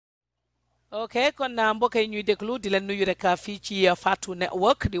Okay, kon na mbokk yi ñuy déglu di leen nuyu rek fii ci Fatou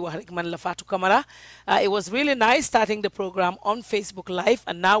Network di wax rek man la Fatou Camara. It was really nice starting the program on Facebook Live,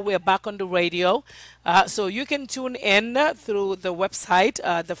 and now we're back on the radio. So you can tune in through the website,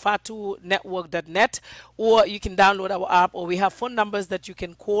 thefatunetwork.net, or you can download our app, or we have phone numbers that you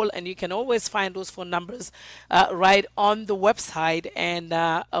can call, and you can always find those phone numbers right on the website. And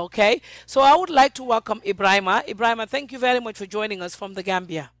okay, so I would like to welcome Ibrahima. Ibrahima, thank you very much for joining us from the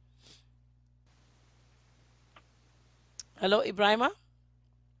Gambia. Hello, Ibrahima?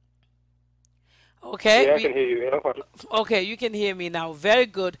 Okay. Yeah, I can hear you. Okay, you can hear me now. Very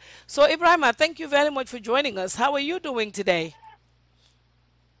good. So, Ibrahima, thank you very much for joining us. How are you doing today?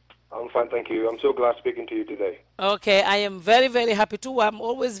 I'm fine, thank you. I'm so glad speaking to you today. Okay, I am very, very happy too. I'm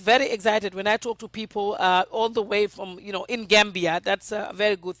always very excited when I talk to people all the way from, in Gambia. That's a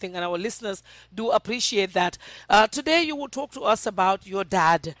very good thing, and our listeners do appreciate that. Today, you will talk to us about your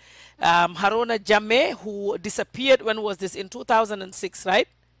dad, Haruna Jammeh, who disappeared. When was this? In 2006, right?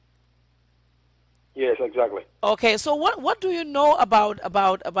 Yes, exactly. Okay, so what do you know about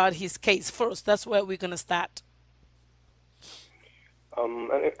his case first? That's where we're gonna start.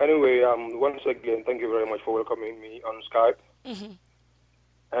 Anyway, once again, thank you very much for welcoming me on Skype. Mm-hmm.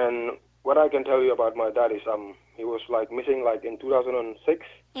 And what I can tell you about my dad is he was like missing like in 2006.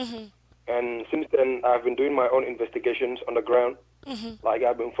 Mm-hmm. And since then, I've been doing my own investigations on the ground. Mm-hmm. Like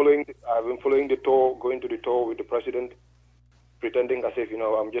I've been following the tour, going to the tour with the president, pretending as if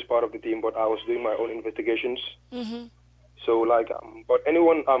I'm just part of the team, but I was doing my own investigations. Mm-hmm. So like, but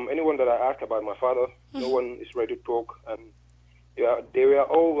anyone that I ask about my father, no one is ready to talk. Yeah, they were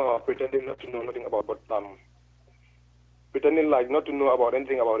all pretending not to know nothing about, but pretending like not to know about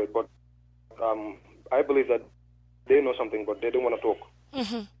anything about it. But I believe that they know something, but they don't want to talk.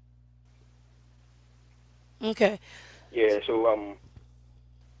 Mm-hmm. Okay. Yeah. So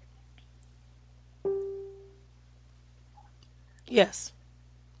Yes.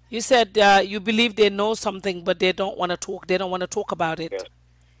 You said you believe they know something, but they don't want to talk. They don't want to talk about it. Yes.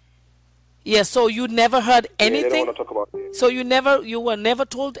 Yeah, so you never heard anything? Yeah, they don't want to talk about it. So you were never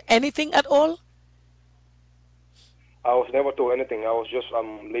told anything at all? I was never told anything. I was just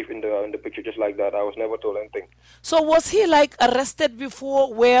live in the picture just like that. I was never told anything. So was he like arrested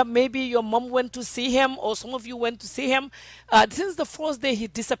before, where maybe your mom went to see him or some of you went to see him? Since the first day he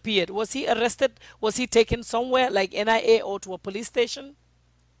disappeared, was he arrested? Was he taken somewhere like NIA or to a police station?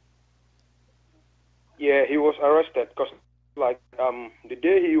 Yeah, he was arrested because like the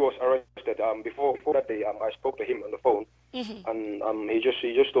day he was arrested, before that day, I spoke to him on the phone, and he just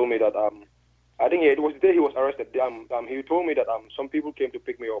told me that I think it was the day he was arrested. He told me that some people came to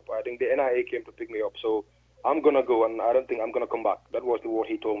pick me up. I think the NIA came to pick me up, so I'm gonna go, and I don't think I'm gonna come back. That was the word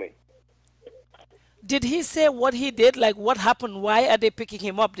he told me. Did he say what he did? Like what happened? Why are they picking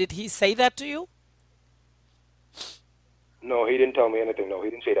him up? Did he say that to you? No, he didn't tell me anything. No, he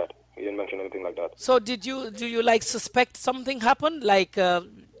didn't say that. He didn't mention anything like that. So do you like suspect something happened? Like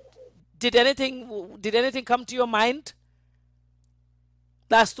did anything come to your mind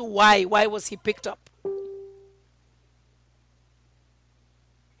as to why was he picked up?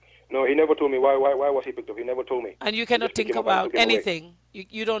 No, he never told me why was he picked up. He never told me. And you cannot think about anything.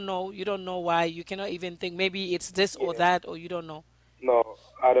 You don't know why. You cannot even think maybe it's this or that, or you don't know. No,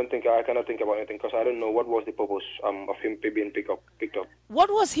 I cannot think about anything because I don't know what was the purpose of him being picked up.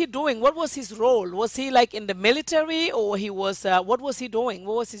 What was he doing? What was his role? Was he like in the military, or he was? What was he doing?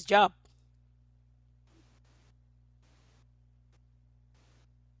 What was his job?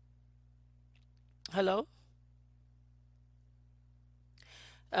 Hello.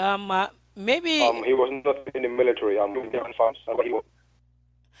 Maybe he was not in the military.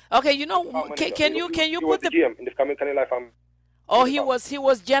 Okay, can you put the GM in the Canny Life Farm? Oh, he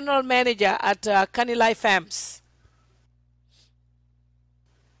was general manager at Canny Life Farms.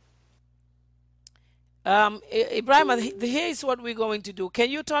 Ibrahim, here is what we're going to do. Can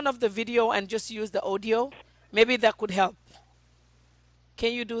you turn off the video and just use the audio? Maybe that could help.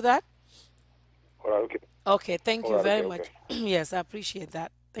 Can you do that? All right, okay. Okay, thank you very much. Yes, I appreciate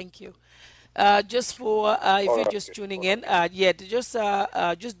that. Thank you. Just for if you're just tuning in, yeah, just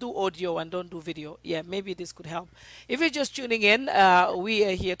do audio and don't do video. Yeah, maybe this could help. If you're just tuning in, we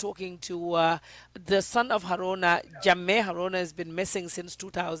are here talking to the son of Haruna Jammeh. Haruna has been missing since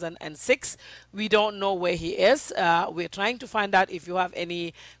 2006. We don't know where he is. We're trying to find out if you have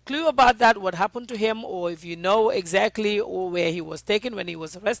any clue about that, what happened to him, or if you know exactly or where he was taken when he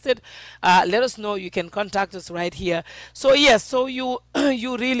was arrested. Let us know. You can contact us right here. So yes, so you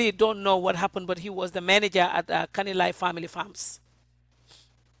you really don't know what happened, but he was the manager at Canny Life Family Farms.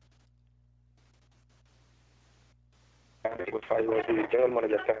 He was the general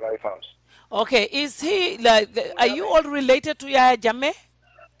manager of Kangai Farms. Okay, is he like? Are you all related to Yaya Jammeh?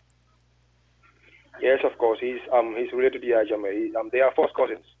 Yes, of course. He's related to Yaya Jammeh. They are first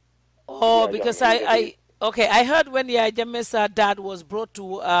cousins. Oh, because okay, I heard when Yaya Jammeh's dad was brought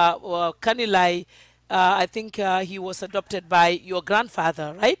to Kanilai, I think he was adopted by your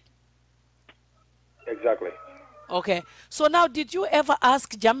grandfather, right? Exactly. Okay. So now, did you ever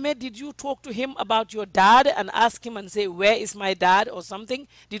ask Jammeh, did you talk to him about your dad and ask him and say, where is my dad or something?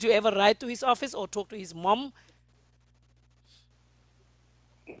 Did you ever write to his office or talk to his mom?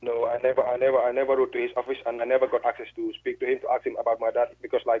 No, I never wrote to his office, and I never got access to speak to him to ask him about my dad,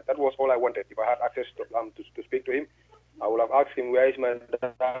 because like that was all I wanted. If I had access to speak to him, I would have asked him where is my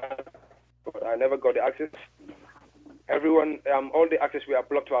dad, but I never got the access. Everyone, all the access were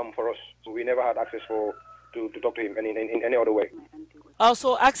blocked for us, so we never had access to talk to him in any other way. Oh,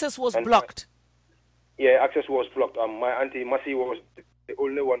 so access was blocked. Yeah, access was blocked. My auntie Masi was the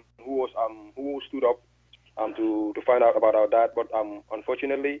only one who stood up to find out about our dad. But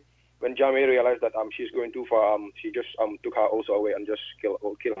unfortunately, when Jammeh realized that she's going too far, she just took her also away and just kill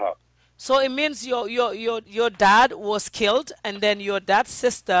her. So it means your dad was killed, and then your dad's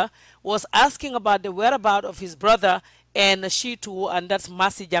sister was asking about the whereabouts of his brother, and she too, and that's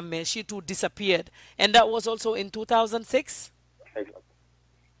Masi Jammeh, she too disappeared. And that was also in 2006?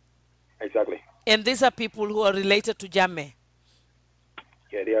 Exactly. And these are people who are related to Jammeh?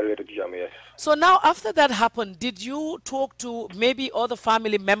 Yeah, they are related to Jammeh, yes. So now, after that happened, did you talk to maybe other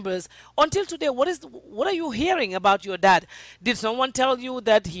family members? Until today, what are you hearing about your dad? Did someone tell you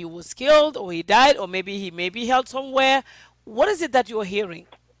that he was killed or he died, or maybe he may be held somewhere? What is it that you're hearing?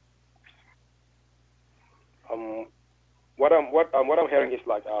 What I'm hearing is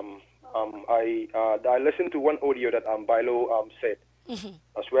like I listened to one audio that Bailo said.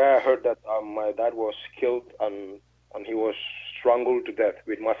 That's where I heard that my dad was killed and he was strangled to death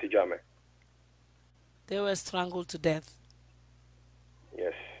with Masi Jammeh. They were strangled to death.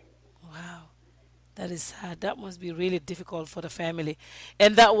 Yes. Wow. That is sad. That must be really difficult for the family.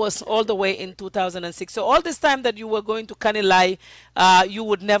 And that was all the way in 2006. So all this time that you were going to Kanilai, you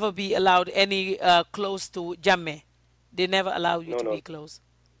would never be allowed any close to Jammeh. They never allow you to be close.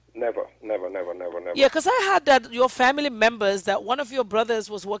 Never. Yeah, because I heard that your family members, that one of your brothers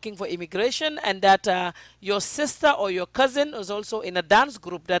was working for immigration, and that your sister or your cousin was also in a dance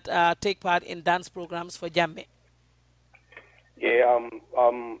group that take part in dance programs for Jammeh. Yeah,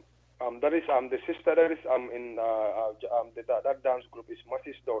 that is the sister that is in that dance group is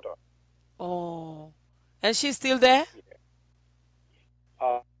Masi's daughter. Oh, and she's still there?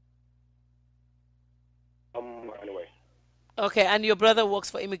 Yeah. Anyway. Okay, and your brother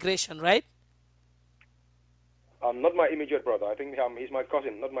works for immigration, right? Not my immediate brother. I think he's my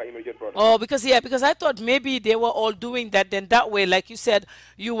cousin, not my immediate brother. Oh, because I thought maybe they were all doing that. Then that way, like you said,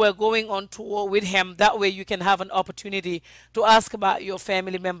 you were going on tour with him. That way, you can have an opportunity to ask about your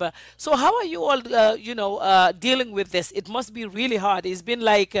family member. So, how are you all, dealing with this? It must be really hard. It's been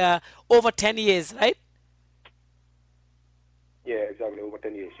like over 10 years, right? Yeah, exactly. Over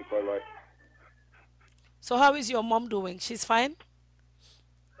 10 years. You're quite right. So, how is your mom doing? She's fine?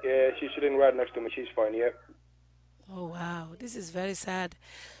 Yeah, she's sitting right next to me. She's fine. Yeah. Oh, wow. This is very sad.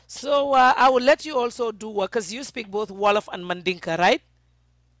 So I will let you also do work, because you speak both Wolof and Mandinka, right?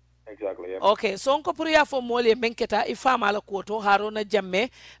 Exactly, yeah. Okay, so on kopuria for mole menketa ifama ala kuoto Haruna Jammeh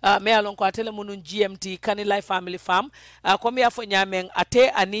me alon ko atele munun GMT Kanilai Family Farm ko mi afo nyamen ate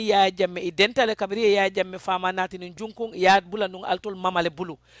ani ya Jammeh identale kabiri ya Jammeh fama nati nun junkung ya bula nun altul mamale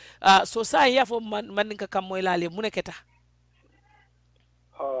bulu so sa ya fo Mandinka kamoy le muneketa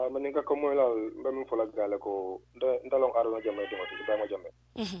Mandinka kamoy la mbem fola gale ko ndalong Haruna Jammeh dimati Ibrahima Jammeh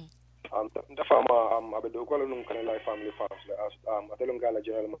the farmer abedo ko nun Kanilai Family Farms atelong gala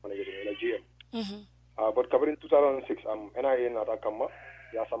general manager la GM but covering 2006 NIA nata kama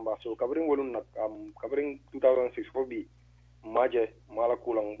ya samba so covering wolun nak covering 2006 for be maje mala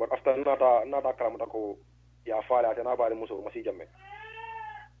kulang but after nata kalamata ko ya fala atena bari muso Masi Jammeh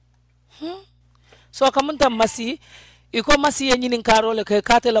so kamunta Masi iko Masi ya nyinin karole ke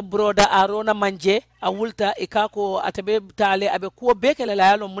katela broda arona manje a wulta ikako atabe tale abe ko bekele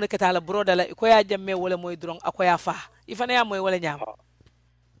la yalo muneke tala broda la iko ya Jammeh wala moy dron akoya fa ifana ya moy wala nyama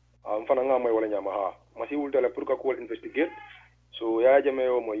fana nga moy wala nyama ha Masi wulta la pour ko investigate so ya Jammeh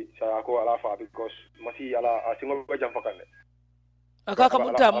o moy sa ko ala fa because Masi ala singo ba jam fakande akaka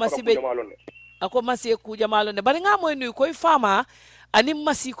munta Masi be ako Masi ku jamalo ne bari nga moy nuy koy fama ani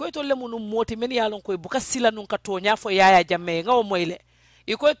Masi koy tolle munu moti men yalon koy buka sila nun ka tonya fo Yaya Jammeh nga o moyle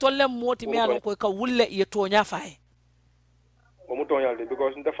ikoy tolle moti me yalon koy ka wulle ye tonya fae o mu tonyalde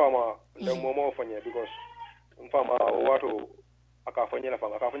because nte fama nte momo fanye because mfama wato aka fanya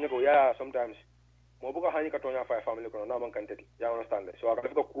ko ya sometimes mo buka hani ka tonya fa family ko na man kanteti ya understand so aka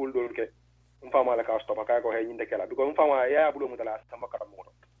ko cool dol ke mfama la ka stop aka ko he nyinde kala because mfama ya bulo mutala sama kara mo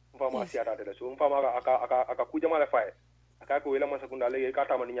mfama siata de so mfama aka kuja mala fa aka ko wela masa kunda lege ka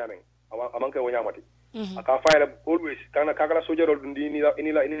tamani nyamen amanke wo nyamati aka fa always kana kala soja rol dundi ni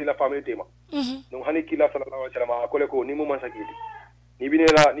la family tema no hani kila sallallahu alaihi wasallam akole ko ni mo masakiti ni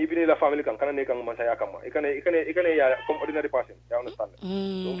bine la family kan kana ne kan man saya kama ikane ya comme ordinary person ya understand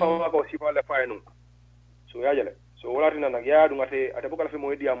so fama ko si wala fa no so ya jale so wala tina nak ya du ngate ate bokala fe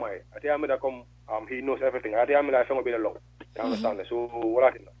mo dia mai ate ameda comme he knows everything ate amela fe mo be long ya understand so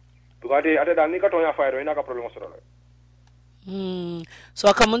wala tina to ate da ni ka to ya fa ina ka problem so so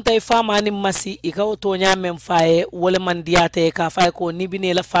akamunta ifama ni masi ikaw tonya memfaye wala man diate ka fay ko ni bine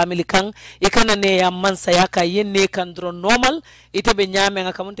la family kan ikana ne ya mansa yaka yenne kan dro normal ite be nyame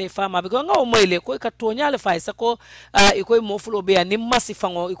akamunta ifama bigo nga o moyle ko ka tonya le fay sako ikoy mo fulo be ni masi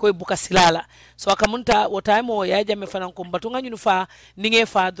fango ikoy buka silala so akamunta o time o ya jame fanan ko batunga nyunu fa ninge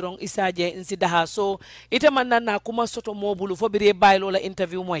fa drong isaje insidaha so ite man na kuma soto mobulu fo bire baylo la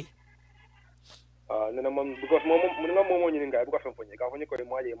interview moy nena mam because momo nyini ngai buka fen fonye ka fonye ko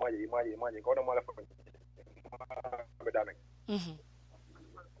maje ko da mala fonye be dame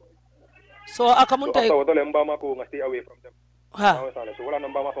so akamunta so to le mbama ko stay away from them ha so wala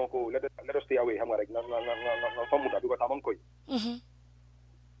mbama ko let us stay away hamara na famuta because amon koy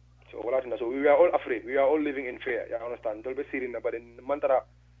so wala tina so we were all afraid, we are all living in fear, you understand dol be sirin but in mantara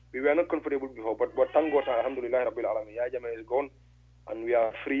we were not comfortable before but thank God alhamdulillah rabbil alamin ya Jammeh is gone and we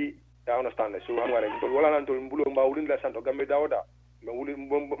are free. I understand so I'm going to wala nan to mbulo mba ulin la santo gambe dawda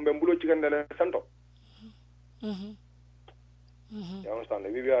mbe mbulo chigan la santo you understand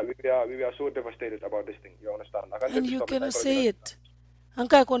we are so devastated about this thing you understand and you can say it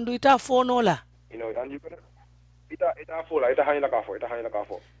anka kondu ita fonola you know and you can ita fola ita hanila ka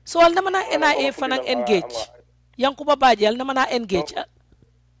fo so al namana NIA fanan engage yankuba baji al namana engage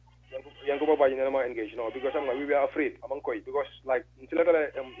Yango Baba never engage no because we were afraid among koi because like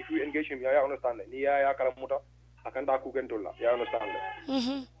if you engage him ya understand ni ya kala muta akanda ku kentola ya understand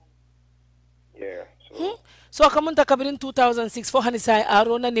yeah so akamunta kabirin 2006 for hanisa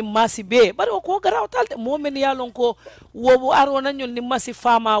arona ni masi be bari ko garaw talde momen ya lon ko wobo arona nyon ni masi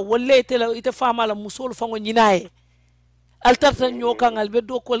fama wolle ite fama la musol fango nyinae altarta nyoka ngal be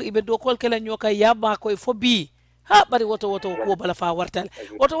dokol kala nyoka yaba ko fo bi ha bari woto ko bala fa wartal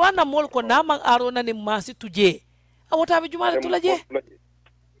woto wana mol ko namang arona ni masi tuje a wota be jumale tulaje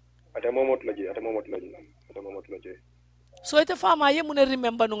ata momot laje so ite fama ye mune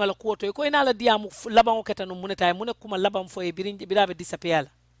remember no ngala ko to ko ina la diamu laban o ketanu mune tay mune kuma laban fo e birabe disappear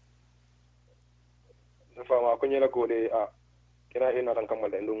la fama ko nyela ko de kena ina tan kamal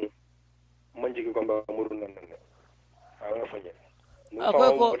ndum manjigi ko ba murun nan ala fanye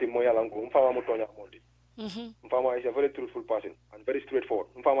ko mo yala ko fama mo tonya mo Mfama is a very truthful person and very straightforward.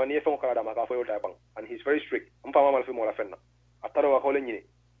 Mfama ni efo kala dama ka fo yota bang and he's very strict. Mfama mal fi mo la fenna. Ataro wa hole nyini.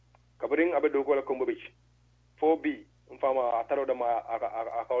 Kabring abe do ko la kombo beach. 4B mfama ataro dama aka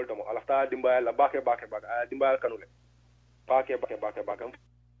hol dama alafta dimba la bake dimba kanule. Bake.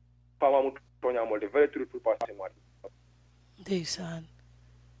 Mfama mu tonya mo de very truthful person mari. Desan.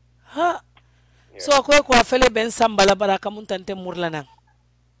 Ha. So ko afele ben sambala baraka muntante murlana.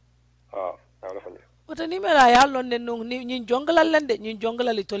 Ala fanya. Wata ni mera ya lonne nung ni jongala lande ni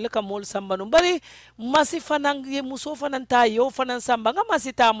jongala li tolle ka mol samba no bari masi fanan ye muso fanan ta yo fanan samba nga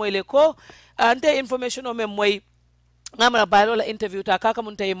masi ta moyle ko ante information o mem moy ngamra baylo la interview ta kaka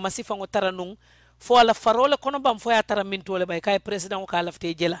mun tay masi fango taranung fo la farole kono bam fo ya tara min tole bay kay president ka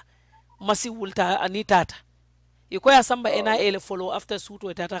lafte jela masi wulta ani tata iko ya samba ena ele follow after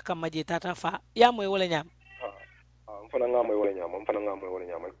suto tata kamaje tata fa ya moy wala nyam mfana ngamoy wala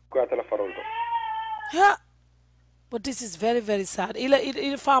nyam ko ya tala farol to yeah, but this is very, very sad.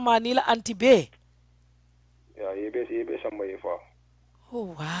 Il farmer nila anti-bay. Yeah, he samba fa.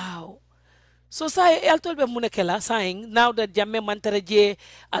 Oh wow. So say eltol be munekela saying now that Jammeh mantaraje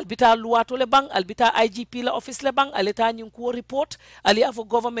albita luwato le bang albita IGP la office le bang aleta nyun ko report ali afo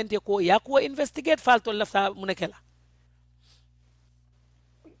government ko ya ko investigate faltol lafta munekela.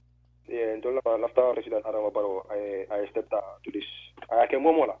 Yeah, and after President Adama Barrow, I stepped to this. I came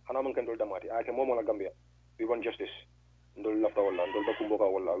momola, Hanaman Kandol Damati. I came momola Gambia. We want justice. Ndol lafta wala, ndol bakumboka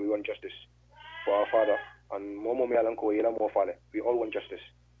wala. We want justice for our father and momo me alanko yela mo fale. We all want justice.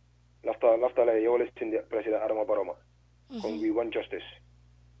 Lafta la yole sindi President Adama Barrow. We want justice.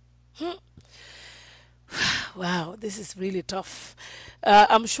 Wow, this is really tough.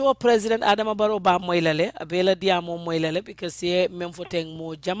 I'm sure President Adama Barrow ba moylale abela diamo moylale because ye memfoteng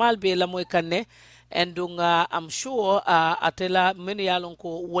mo Jamal be la moy kanne and I'm sure atela menu yalon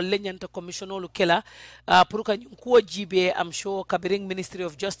ko wolle nyanta commissioner kela pour ka ko jibe I'm sure kabiring Ministry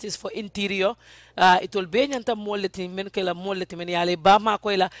of Justice for Interior itol be nyanta molleti men kela molleti men yale ba ma ko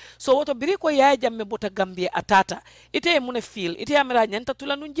ila so woto biri ko ya jamme bota Gambia atata ite mune feel ite amira nyanta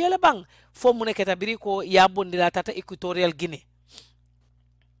tula nun jela bang fo mune keta biri ko ya bondira tata Equatorial Guinea.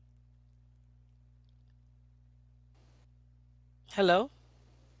 Hello.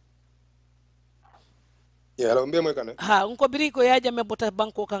 Yeah, hello, mbe moy kane. Ha unko biri ko ya jamme bota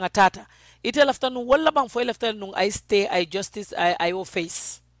banko kanga tata ite lafta nu walla bang fo lafta nu I stay I justice I o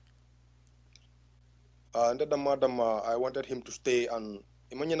face. Nda damma I wanted him to stay and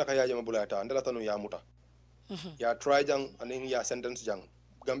imanya naka ya jamme bulata ndela tanu ya muta. Ya try jang aning ya sentence jang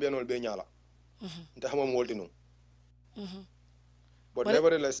Gambia nol be nyala. Nta hama molti nu. But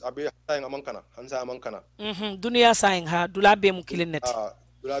nevertheless abe saying amankana hansa amankana. Dunia saying ha dula be mu kilinet.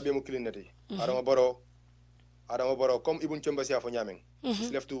 Dula be mu kilinet. Adama Barrow comme Ibn Chambasi afo nyameng.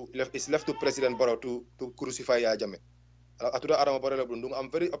 It's left to President Barrow to crucify ya Jammeh. Atuda Adama Barrow la blundung. I'm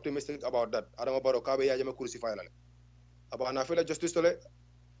very optimistic about that. Adama Barrow kabe ya Jammeh crucify la. Aba na fela justice tole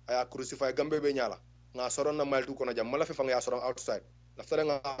aya crucify Gambe be nyala. Nga soron na maltu kono jam mala fe fanga ya soron outside. Laftare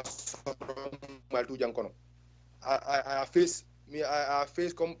nga soron maltu jang kono. I face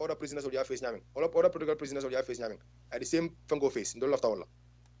come other prisoners of ya face nyameng. Other political prisoners of ya face nyameng. At the same fango face. Ndo lafta wala.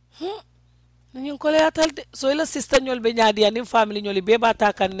 Ñu ko le atal so ila sister ñol be ñaadi ani family ñoli be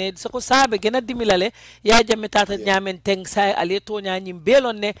bata kan ne so ko sabe gena dimilale ya jamme tata ñamen teng say ale to ñañim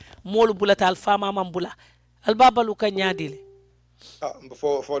belon ne molu bulatal fama mam bula al babalu ka ñaadi le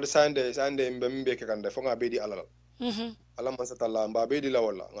for the Sunday mbe mbe ke kan de fo nga be di alal ala man satalla mba be di la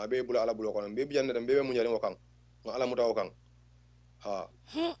wala nga be bula ala bulo ko be bi jande be mu ñari ngokang nga ala muta ngokang ha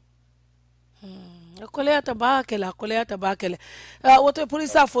koleata bakele woto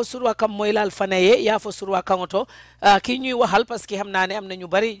polisa fo surwa kam moylal fanaye ya fo surwa kangoto ki ñuy waxal parce que xam naa ne am na ñu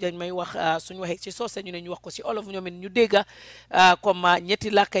bari dañ may wax suñu waxee ci soose ñu ne ñu wax ko ci olof ñoomin ñu dégga comme ñetti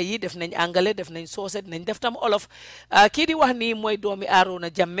làkka yi def nañ anglais def nañ soose dinañ def tam olof kii di wax ni mooy doomi Haruna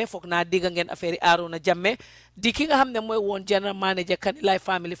Jammeh foog naa dégga ngeen affaire yi Haruna Jammeh di ki nga xam ne mooy woon general manager Kanilai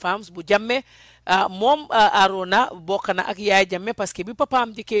Family Farms bu Jammeh moom Haruna bokk na ak yaay Jammeh parce que bi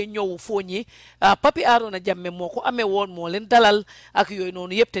papaam dikkee ñëw fooñi papi Haruna Jammeh moo ko amee woon moo leen dalal ak yooyu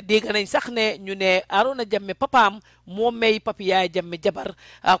noonu yëpp te dégg nañ sax ne ñu ne Haruna Jammeh papaam moo may papi yaay Jammeh jabar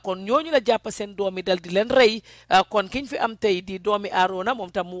kon ñooñu la jàpp seen doomi dal di leen rey kon kiñ fi am tey di doomi Haruna moom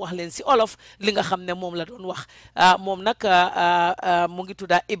tam mu wax leen si olof li nga xam ne moom la doon wax moom nag mu ngi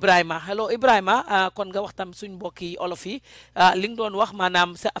tudda Ibrahima hello Ibrahima kon nga wax tam suñ mbokki olof yi li nga doon wax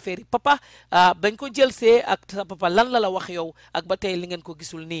maanaam sa affaire yi papa bañ ko jël see ak sa papa lan la wax yow ak ba tey li ngeen ko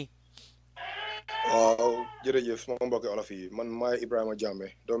gisul nii. waaw jërëjëf sama mbokki olof yi man maay Ibrahima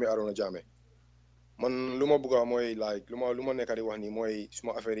Jammeh doomi Haruna Jammeh man lu ma bëgg a mooy like lu ma nekk di wax nii mooy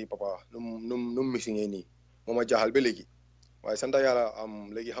suma affaire yi papa nu misingee nii moo ma jaaxal ba léegi waaye sant yàlla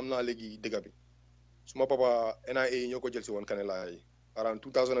léegi xam naa léegi dëgg bi suma papa NIA ñoo ko jël si woon Kanilai around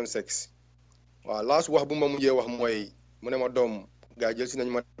 2006 waaw last wax bu ma mujjee wax mooy mu ne ma doom gaa jël si nañ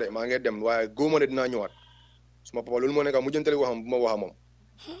ma de maa ngi dem waaye góoma ne dinaa ñëwaat suma papa loolu moo nekk mujjantali waxam bu ma wax moom.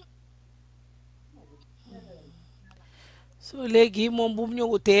 so léegi moom bu mu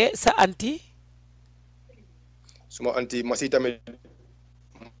ñëwutee sa anti. suma anti Masi tamit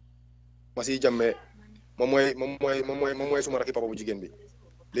Masi Jammeh moom mooy suma rakki papa bu jigéen bi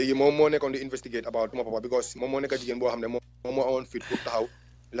léegi moom moo nekkoon di investigate about suma papa because moom moo nekk jigéen boo xam ne moom moo amoon fit pour taxaw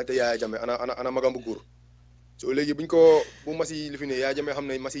laajte Yaaya Jammeh ana magam bu góor so léegi buñ ko bu Masi li fi ne Yaaya Jammeh xam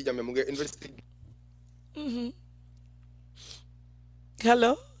ne Masi Jammeh mu ngi investigate.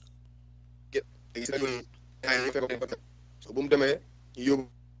 hello. so bu mu demee ñu yóbbu.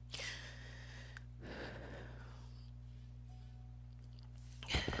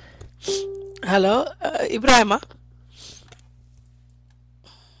 hello Ibrahima.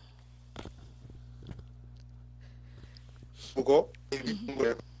 bu ko.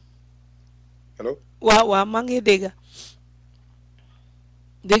 hello. waaw maa ngi dégg.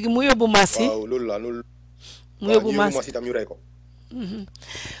 léegi mu yóbbu Masi. waaw loolu. mu yóbbu Masi tam ñu rey ko.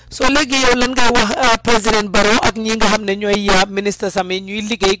 so léegi yow lan ngay wax président Barrow ak ñi nga xam ne ñooy ministre sami ñuy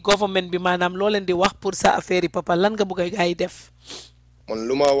liggéey government bi maanaam loo leen di wax pour sa affaire yi papa lan nga bëgg a gaay def. man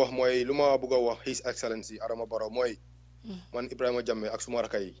lu ma bëgg a wax His Excellency Adama Barrow mooy man Ibrahima Jammeh ak suma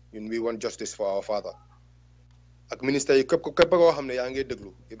rakk yi ñun we want justice for our father ak ministre yi képp koo xam ne yaa ngi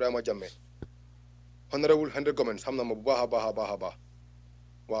déglu Ibrahima Jammeh honorable Henry Gomez xam na ma bu baax a baax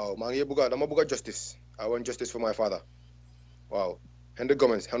waaw maa ngi dama bëgg a justice I want justice for my father waaw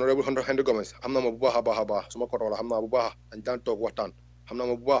honorable Henry Gomez xam na ma bu baax a baax suma koto la xam naa bu baax dañ daan toog waxtaan xam na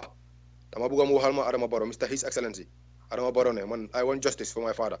ma bu baax dama bëgg mu waxal ma Adama Barrow Mr His Excellency Adama Barrow ne man I want justice for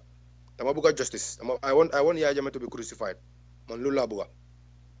my father dama bëgg justice I want Yaya Jammeh to be crucified man loolu laa bëgg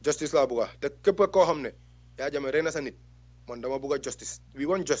justice laa bëgg te képp koo xam ne Yaya Jammeh rey na sa nit man dama bëgg justice we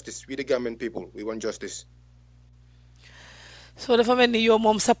want justice we the Gambian people we want justice. so dafa mel ni yow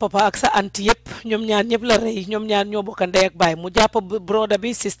moom sa papa ak sa anti yëpp ñoom ñaar ñëpp la rey ñoom ñaar ñoo bokk ndey ak baay mu jàpp broda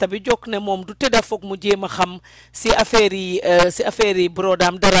bi sista bi jóg ne moom du tëdda foog mu jéem a xam si affaire yi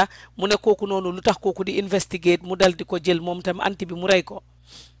brodaam dara mu ne kooku noonu lu tax kooku di investigate mu dal di ko jël moom tam anti bi mu rey ko.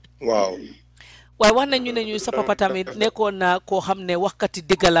 waaw. waaye wax nañu ne ñu sa papa tamit nekkoon na koo xam ne waxkati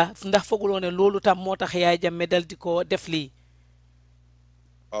dëgg la ndax fooguloo ne loolu tam moo tax Yaya Jammeh dal di ko def lii.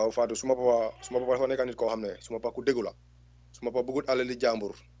 waaw Fatou suma papa dafa nekk nit koo xam ne suma papa ku déggu la. suma papa bëggut alali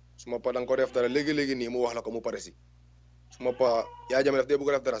jàmbur suma papa danga ko def dara léegi-léegi nii mu wax la ko mu pare si suma papa Yaya Jammeh daf dee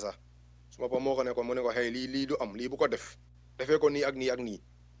bëgg def dara sax suma papa moo ko ne ko mu ne ko xëy lii du am lii bu ko def defee ko nii ak nii ak nii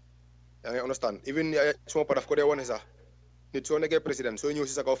yaa ngi understand even suma papa daf ko dee wane sax nit soo nekkee président soo ñëw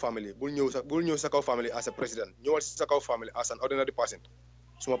si sa kaw family bul ñëw si sa kaw family as a président ñëwal si sa kaw family as an ordinary person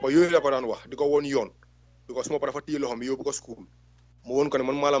suma papa yooyu la ko daan wax di ko woon yoon because suma papa dafa téye loxo mi yóbbu ko school mu woon ko ne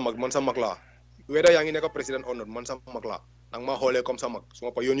man maa la mag man sa mag laa weda yaa ngi nekk président or not man sa mag laa nag maa xoolee comme ça mag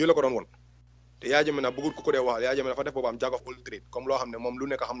suma pa yoon yu la ko doon woon te Yaya Jammeh nag bëggut ko dee wax Yaya Jammeh dafa def boppam jack of all trades comme loo xam ne moom lu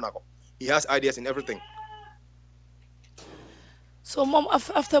nekk xam naa ko he has ideas in everything. so moom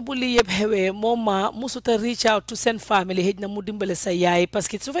after bu lii yëpp xewee moom musuta reach out to seen family xëj na mu dimbale sa yaay parce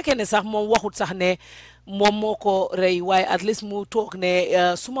que su fekkee ne sax moom waxut sax ne moom moo ko rey waaye at least mu toog ne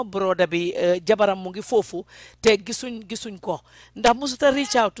suma broda bi jabaram mu ngi foofu te gisuñ ko ndax musuta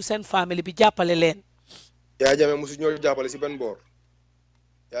reach out to seen family bi jàppale leen. Yaya Jammeh musu ñoo jàppale si benn boor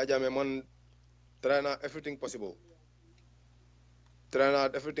Yaya Jammeh man try na everything possible try na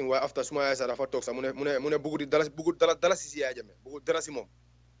everything waaye after suma yaay sax dafa toog sax mu ne bëggut dara si Yaya Jammeh bëggut dara si moom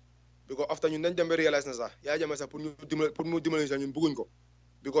because after ñun dañ dem ba realize na sax Yaya Jammeh sax pour mu dimbali sax ñun bëgguñ ko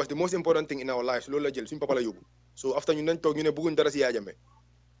because the most important thing in our lives loolu la jël suñu papa la yóbbu so after ñun dañ toog ñu ne bëgguñ dara si Yaya Jammeh.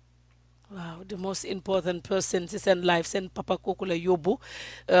 waaw the most important person ci seen life seen papa kooku la yóbbu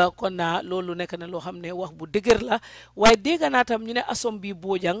kon loolu nekk na loo xam ne wax bu dëgër la waaye dégg naa tam ñu ne asom bi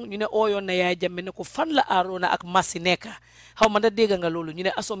Bojang ñu ne ooyoon na Yaya Jammeh ne ko fan la Haruna ak Massi nekk xaw ma ndax dégg nga loolu ñu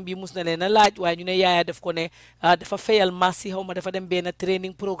ne asom bi mus na leen a laaj waaye ñu ne Yaya def ko ne dafa fayal Massi xaw ma dafa dem benn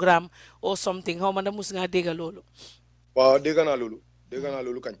training programme or something xaw ma ndax mus ngaa dégg loolu. waaw dégg naa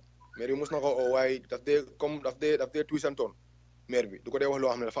loolu kañ maire bi mus na ko oo waaye daf dee tuusantoon maire bi du ko dee wax loo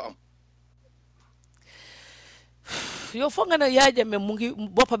xam ne dafa am. yow foog nga ne Yaya Jammeh mu ngi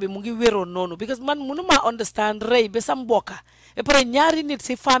boppa bi mu ngi wéroon noonu because man mënuma understand rey ba sa mbokka et puis ñaari nit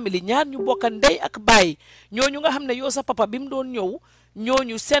si famille ñaar ñu bokka ndey ak baay ñooñu nga xam ne yow sa papa bi mu doon ñëw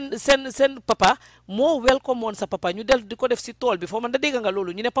ñooñu seen papa moo welcome woon sa papa ñu del di ko def si tool bi foo man da dégg nga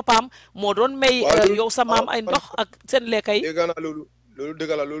loolu ñu ne papaam moo doon may yow sa maam ay ndox ak seen lekka yi. dégg naa loolu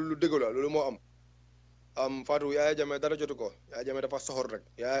dëgg la loolu dëgg la loolu moo am Fatou Yaya Jammeh dara jotu ko Yaya Jammeh dafa soxor rek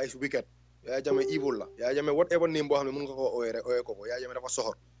Yaya is wicked Yaya Jammeh evil la Yaya Jammeh whatever name boo xam ne mën nga ko ooyee rek ooyee ko Yaya Jammeh dafa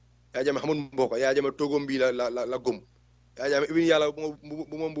soxor Yaya Jammeh xamul mbokk Yaya Jammeh toogom bii la gëm Yaya Jammeh even yàlla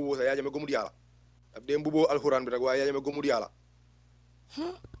bu ma mbuboo sax Yaya Jammeh gëmut yàlla daf dee mbuboo alxuraan bi rek waaye Yaya Jammeh gëmut yàlla.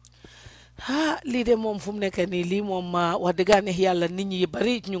 lii de moom fu mu nekk nii lii moom wax dëgg yàlla nit ñi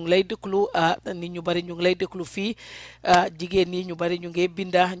bari ñu ngi lay déglu nit ñu bari ñu ngi lay déglu fii jigéen ñi ñu bari ñu ngi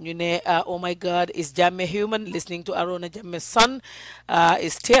binda ñu ne oh my God is Jammeh human listening to Haruna Jammeh's son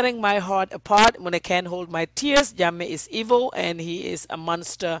is tearing my heart apart mu ne can't hold my tears Jammeh is evil and he is a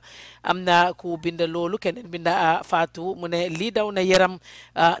monster am na ku binda loolu keneen binda Fatou mu ne lii daw na yaram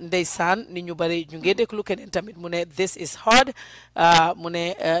ndeysaan nit ñu bari ñu ngi déglu keneen tamit mu ne this is hard mu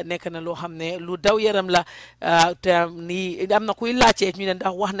ne nekk na loo xam ne lu daw yaram la te nii am na kuy laajte ñu ne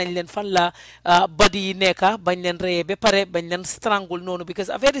ndax wax nañ leen fan la body yi nekka bañ leen reyee ba pare bañ leen strangle noonu because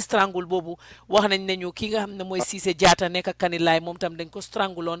affaire yi strangle boobu wax nañ ne ñu ki nga xam ne mooy Cissé Jatta nekk Kanilaay moom tam dañ ko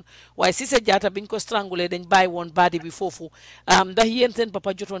stranguloon waaye Cissé Jatta biñ ko strangulee dañ bàyyi woon body bi foofu ndax yéen seen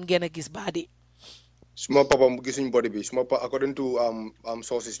papa jotoon ngeen a gis body. suma papa gisuñ body bi suma papa according to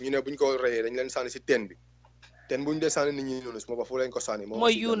sources ñu ne buñ ko reyee dañ leen sànni si teen bi teen buñ dee sànni nit ñi noonu suma papa foofu lañ ko sànni.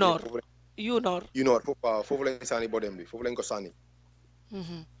 mooy Yunoor foofu lañ sànni bodem bi foofu lañ ko sànni.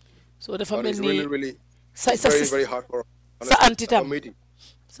 so dafa mel ni really sa very hard for sa anti tam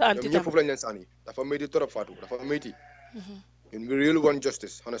ñëpp foofu lañ leen sànni dafa métti trop Fatou dafa métti. we really want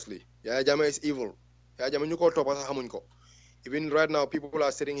justice honestly. Yaya Jammeh is evil. Yaya Jammeh ñu ko toppa sax xamuñ ko. Even right now people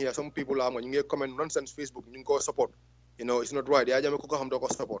are sitting here some people are ñu ngi comment nonsense Facebook ñu ngi ko support. You know it's not right Yaya Jammeh ku ko xam doo ko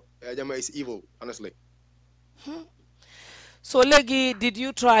support Yaya Jammeh is evil honestly. so léegi did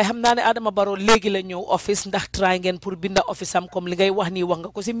you try xam naa ne Adama Barrow léegi la ñëw office ndax try ngeen pour binda office am comme li ngay wax nii wax nga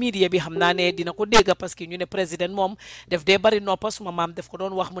ko si media bi xam naa ne dina ko dégga parce que ñu ne président moom def dee bari noppa suma maam def ko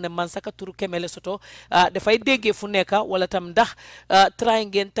doon wax mu ne man saka turu Kemele Soto dafay déggee fu nekk wala tam ndax try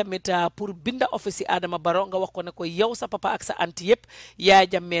ngeen tamit pour binda office yi Adama Barrow nga wax ko ne ko yow sa papa ak sa anti yëpp Yaya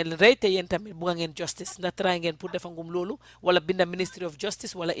Jammeh rey te yéen tamit bugga ngeen justice ndax try ngeen pour defangum loolu wala binda Ministry of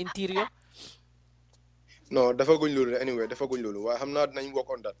Justice wala Interior. non defaguñ loolu anyway defaguñ loolu waaye xam naa dinañ work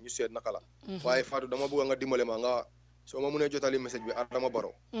on that ñu seet naka la waaye Fatou dama bëgg nga dimbale ma nga soo ma mënee jotali message bi Adama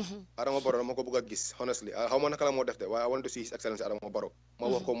Barrow dama ko bëgg a gis honestly xaw ma naka la moo def de waaye I want to see His Excellency Adama Barrow ma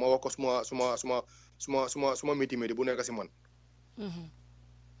wax ko suma miti bu nekk si man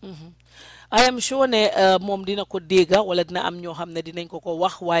I am sure ne moom dina ko dégga wala dina am ñoo xam ne dinañ ko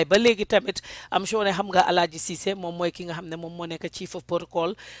wax waaye ba léegi tamit am sure ne xam nga Alaaji Cissé moom mooy ki nga xam ne moom moo nekk chief of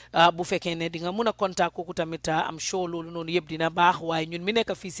protocol bu fekkee ne di nga mun a contact kooku tamit am sure loolu noonu yëpp dina baax waaye ñun mi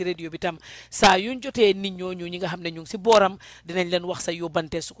nekk fii si radio bi tam saa yuñ jotee nit ñooñu ñi nga xam ne ñu ngi si booram dinañ leen wax sa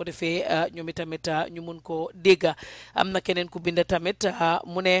yóbbante su ko defee ñoom itamit ñu mun ko dégga am na keneen ku bind tamit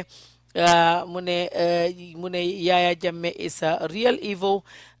mu ne Yaya Jammeh is a real evil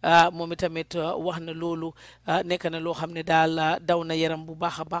moom itamit wax na loolu nekk na loo xam ne daal daw na yaram bu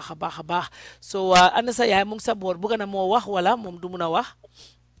baax a baax so ana sa yaay mu ngi sa boor bëgg na moo wax wala moom du mun a wax.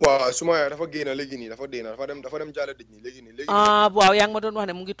 waaw suma yaay dafa génn léegi nii dafa dem jaale dëj nii léegi nii. waaw yaa ngi ma doon wax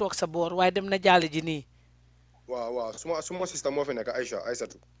ne mu ngi toog sa boor waaye dem na jaale ji nii. waaw suma sista moo fi nekk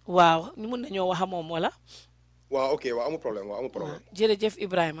Aïssatou. waaw ñu mun nañoo wax moom wala. waaw ok waaw amul problème. jërëjëf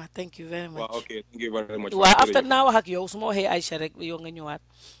Ibrahima thank you very much. waaw ok thank you very much. waaw after naa wax ak yow su ma waxee Aïcha rek yow nga ñëwaat.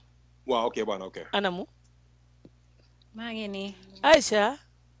 waaw ok baax na ok. anamu. maa ngi nii. Aïcha.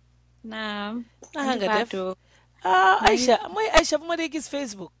 naam. naka nga def Aïcha mooy Aïcha bu ma dee gis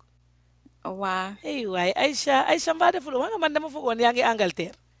Facebook. waaw. waay Aïcha mbaa defuloo nga man dama foogoon yaa ngi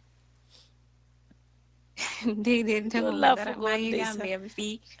Angleterre. déedéet dara maa ngi Gambia bi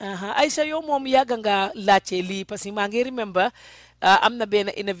fii. Aïcha yow moom yàgg nga laajte lii parce que maa ngi remember am na benn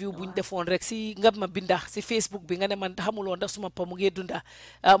interview buñ defoon rek si nga ma binda si Facebook bi nga ne man xamuloo ndax suma pa mu ngi dunda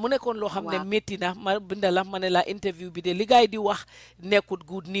mu nekkoon loo xam ne métti na ma binda la ma ne la interview bi de li gaay di wax nekkut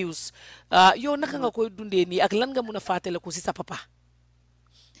good news yow naka nga koy dundee nii ak lan nga mun a fàttaliku si sa papa.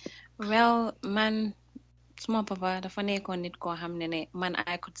 well man suma papa dafa nekkoon nit koo xam ne man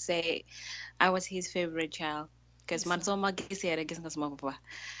I could say I was his favorite child because man soo ma gisee rek gis nga suma papa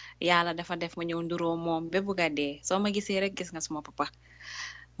yàlla dafa def ma ñëw nduroo moom ba bugga dee soo ma gisee rek gis nga suma papa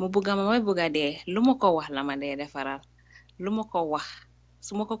mu bugga ma may bugga dee lu ma ko wax la ma dee defaral lu ma ko wax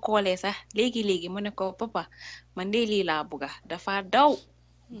su ma ko koolee sax léegi mu ne ko papa man de lii laa bugga dafa daw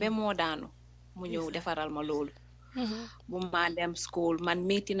ba moo daanu mu ñëw defaral ma loolu bu ma dem school man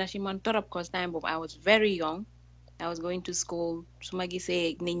métti na ci man torop cause time boobu I was very young I was going to school su ma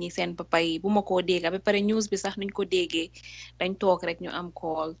gisee nit ñi seen papa yi bu ma koo dégga ba pare news bi sax nuñ ko déggee dañ toog rek ñu am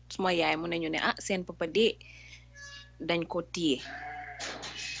call suma yaay mu ne ñu ne seen papa de dañ ko téye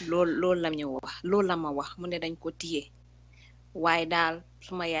loolu la ñu wax loolu la ma wax mu ne dañ ko téye waaye daal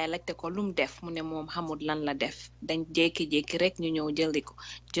suma yaay laajte ko lum def mu ne moom xamul lan la def dañ jékki-jékki rek ñu ñëw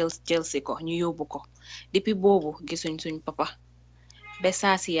jël si ko ñu yóbbu ko depuis boobu gisuñ suñ papa ba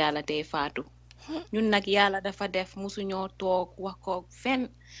saa si yàlla tey faatu ñun nag yàlla dafa def musuñoo toog wax ko fenn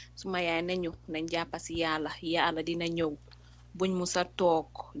suma yaay nañu nañ jàppa si yàlla dina ñëw buñ musa toog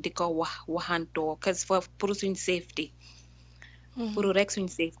di ko waxantoo cause pour suñ safety pour rek suñ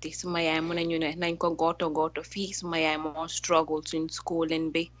safety suma yaay mu ne ñu ne nañ ko gooto fii suma yaay moo struggle suñ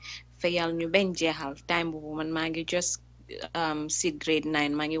schooling bi fayal ñu benn jeexal time boobu man maa ngi just si grade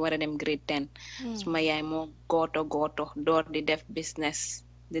 9 maa ngi war a dem grade 10 suma yaay moo gooto door di def business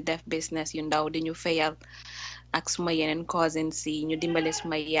yu ndaw di ñu fayal ak suma yeneen cousins yi ñu dimbale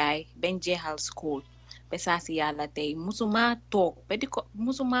suma yaay benn jeexal school ba saa si yàlla tey musuma toog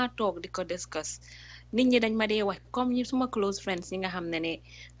di ko discuss nit ñi dañ ma dee wax comme ñi suma close friends ñi nga xam ne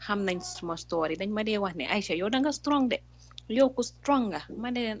xam nañ suma story dañ ma dee wax ne Aïcha yow danga strong de yow ku strong nga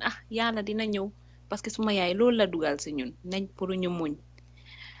ma ne leen yàlla dina ñëw parce que suma yaay loolu la dugal si ñun nañ pour ñu muñ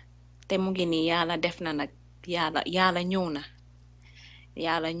te mu ngi nii yàlla def na nag yàlla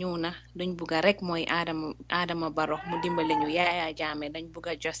ñëw na luñ bugga rek mooy Adama Barrow mu dimbale ñu Yaya Jammeh dañ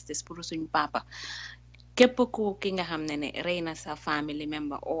bugga justice pour suñ papa képp ku ki nga xam ne rey na sa family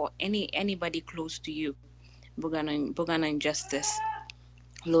member or anybody close to you bugga nañ justice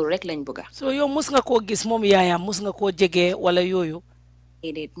loolu rek lañ bugga. so yow mus nga koo gis moom Yaya mus nga koo jege wala yooyu.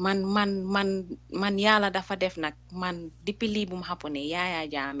 déedéet man yàlla dafa def nag man depuis lii bu mu xapu ne Yaya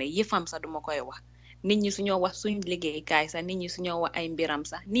Jammeh yëfam sax duma koy wax nit ñi suñoo wax suñ liggéeykaay sax nit ñi suñoo wax ay mbiram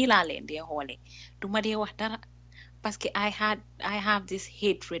sax nii laa leen dee xoolee du ma dee wax dara parce que I have this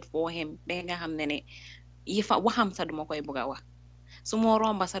hatred for him ba nga xam ne yi fa waxam sa duma koy bëgg a wax su ma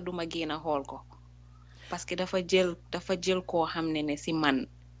romba sa duma génn xool ko parce que dafa jël koo xam ne si man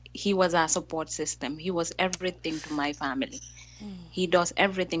he was our support system. He was everything to my family. He does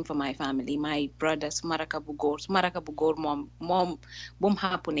everything for my family. My brothers, Maraka bu góor mom bum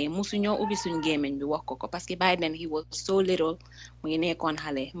hapune musu ñoo ubbi suñ gémmiñ bi wax ko parce que by then he was so little mu ngi nekkoon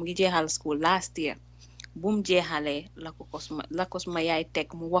xale mu ngi jeexal school last year bum jeexalee la ko suma yaay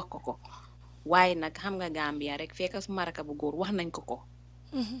teg mu wax ko waaye nag xam nga Gambia rek fekk su Maraka bu góor wax nañ ko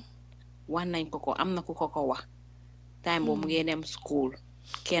wax nañ ko am na ku ko wax time boobu mu ngi dem school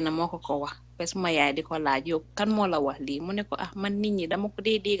kenn moo ko wax ba suma yaay di ko laaj yow kan moo la wax lii mu ne ko ah man nit ñi dama ko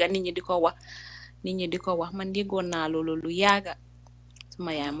dee dégga nit ñi di ko wax man déggoon naa loolu lu yaaga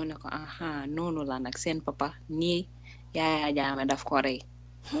suma yaay mu ne ko aha noonu la nag seen papa nii Yaya Jammeh daf ko rey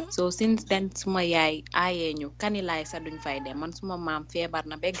so since then suma yaay aayee ñu kanilaay sax duñ fay dem man suma maam feebar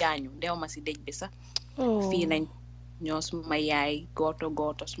na ba gaañu dew ma si dëj bi sax fii lañ ñoo suma yaay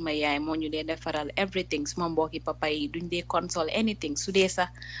gooto suma yaay moo ñu dee defaral everything suma mbokki papa yi duñ dee console anything su dee sax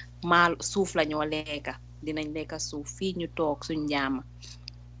maal suuf la ñoo lekka dinañ lekka suuf fii ñu toog suñ jaama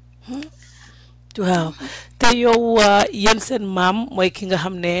waaw te yow yéen seen maam mooy ki nga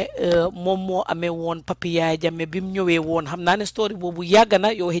xam ne moom moo amee woon papi Yaya Jammeh bi mu ñëwee woon xam naa ne story boobu yàgg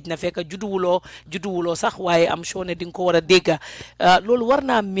na yow xëj na fekk judduwuloo sax waaye am soo ne di nga ko war a dégga loolu war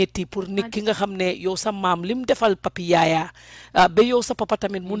naa métti pour nit ki nga xam ne yow sa maam lim defal papi Yaya ba yow sa papa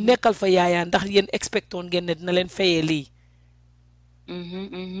tamit mu nekkal fa Yaya ndax yéen expectoon ngeen ne dina leen fayee lii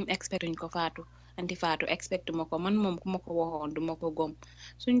expectuñ ko anti Fatou expect ma ko man moom ku ma ko waxoon du ma ko gom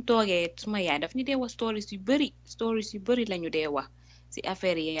suñ toogee suma yaay daf ñu dee wax stories yu bëri lañu dee wax si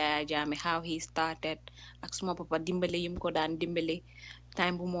affaire yi Yaya Jammeh how he started ak suma papa dimbale yim ko daan dimbale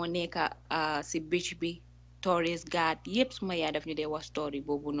time bu moo nekka si beach bi tourist guard yépp suma yaay daf ñu dee wax story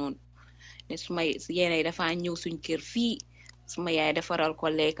boobu noonu ne suma yéenay dafa ñëw suñ kër fii suma yaay defaral ko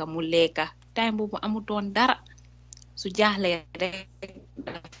lekka mu lekka time boobu amutoon dara su jaaxlee rek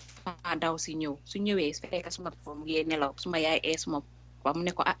dafa daw si ñëw su ñëwee fekk suma papa mu ngi nelaw suma yaay suma papa mu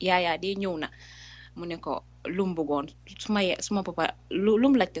ne ko Yaya de ñëw na mu ne ko lum bëggoon suma papa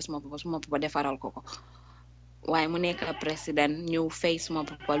lum laajte suma papa defaral ko waaye mu nekk président ñëw fay suma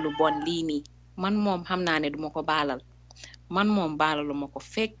papa lu bon lii nii man moom xam naa ne duma ko baalal man moom baalalu ma ko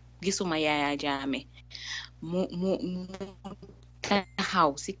fekk gisuma Yaya Jammeh mu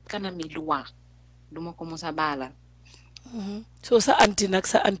taxaw si kanami luwa duma ko musa baalal so sa anti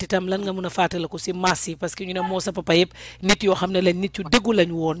tam lan nga mun a fàttale ko si maas yi parce que ñu ne moo sa papa yëpp nit yoo xam ne lañ nit yu déggu lañ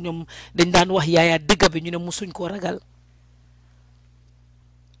woon ñoom dañ daan wax Yaya dëgga bi ñu ne musuñ koo ragal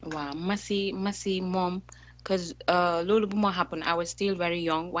waaw masi moom cause loolu bu ma happen I was still very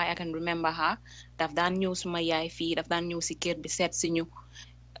young waaye I can remember her daf daan ñëw suma yaay fii daf daan ñëw si kër bi seet si ñu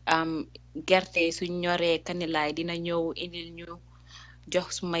gerte suñ ñoree kanilaay dina ñëw indil ñu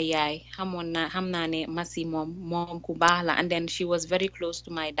jox suma yaay xam naa ne masi moom ku baax la and then she was very close to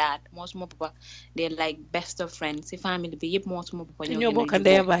my dad moo suma papa they like best of friends si famille bi yëpp moo suma papa ñoo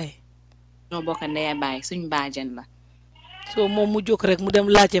bokk ndeya baay suñ baajen la so moom mu jóg rek mu dem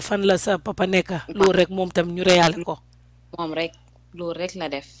laajte fan la sa papa nekka loolu rek moom tam ñu reyaale ko moom rek loolu rek la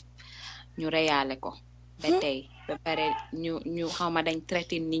def ñu reyaale ko ba tey ba pare ñu xawma dañ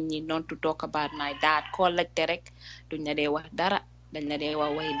traité nit ñi not to talk about my dad ko laajte rek duñ la dee wax dara dañ la dee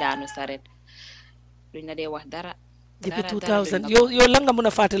wax waxi daanu saret duñ la dee wax dara depuis 2000 yow lan nga mën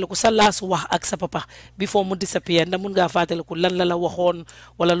a fàttaliku sa laas wax ak sa papa before mu disappear ndax mun ngaa fàttaliku lan la waxoon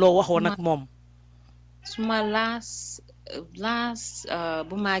wala loo waxoon ak moom suma laas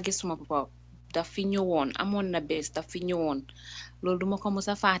bu maa gis suma papa daf fi ñëwoon amoon na bés daf fi ñëwoon loolu duma ko mës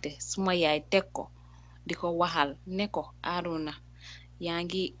a fàtte suma yaay teg ko di ko waxal ne ko Haruna yaa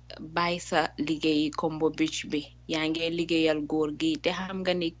ngi bàyyi sa liggéey Kombo Beach bi yaa ngi liggéeyal góor gi te xam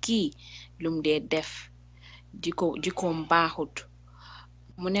nga ne kii lum dee def jikoom baaxut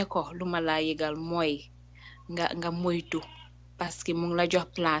mu ne ko lu ma laa yëgal mooy nga moytu parce que mu ngi la jox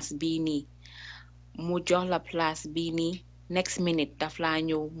place bii nii mu jox la place bii nii next minute daf laa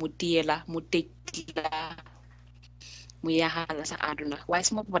ñëw mu téye la mu tëj la mu yaaxal la sa àdduna waaye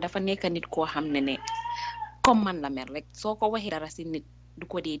suma papa dafa nekk nit koo xam ne comme man la mel rek soo ko waxee dara si nit du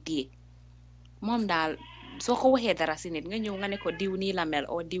ko dee téye moom daal soo ko waxee dara si nit nga ñëw nga ne ko diw nii la mel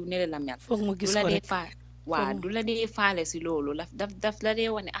o diw ne la mel foog mu gis ko rek du la dee faale si loolu daf la dee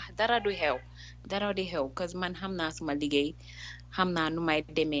wane dara du xew cause man xam naa suma liggéey xam naa nu may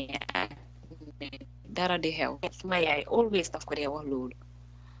demee dara di xew suma yaay always daf ko dee wax loolu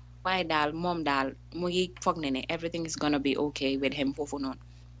waaye daal moom daal mu ngi foog ne everything is gonna be okay with him foofu noonu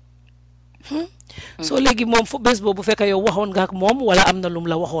so léegi moom fu bés boobu fekk yow waxoon nga ak moom wala am na lum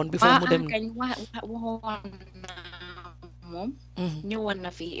la waxoon before mu dem. kañ waxoon moom ñëwoon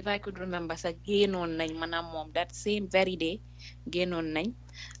na fi if I could remember sax génnoon nañ maanaam moom that same very day génnoon nañ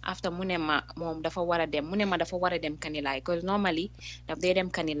after mu ne ma moom dafa war a dem mu ne ma dafa war a dem Kanilaay because normally daf dee dem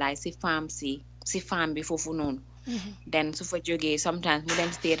Kanilaay si farm bi foofu noonu then su fa jógee sometimes mu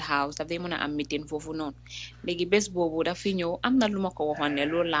dem State House daf dee mën a am meeting foofu noonu léegi bés boobu daf fi ñëw am na lu ma ko waxoon ne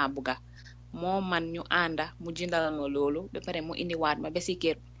loolu laa bugga moo man ñu ànda mu jëndal ma loolu ba pare mu indiwaat ma ba si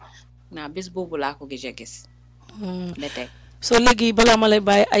kër naa bés boobu laa ko gëj a gis ba tey so léegi balaa ma lay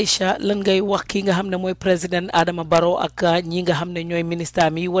bàyyi Aïcha lan ngay wax ki nga xam ne mooy président Adama Barrow ak ñi nga xam ne ñooy ministre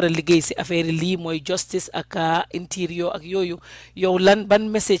mi war a liggéey si affaire lii mooy justice ak interior ak yooyu yow lan ban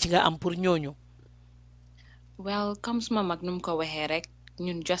message nga am pour ñooñu. well comme suma mag num ko waxee rek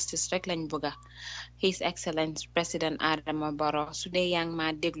ñun justice rek lañ bëgga His Excellence président Adama Barrow su dee yaa ngi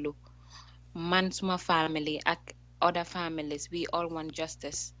ma déglu man suma family ak other families we all want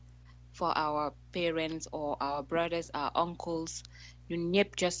justice for our parents or our brothers our uncles ñun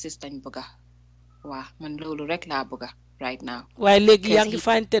ñëpp justice lañ bëgga waa man loolu rek laa bëgga right now. waaye léegi yaa ngi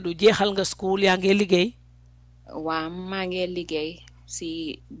faañ teddu jeexal nga school yaa ngi liggéey. waa maa ngi liggéey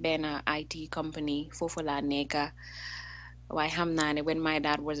si benn IT company foofu laa nekka waaye xam naa ne when my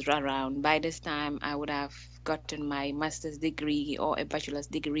dad was around by this time I would have gotten my master's degree or a bachelor's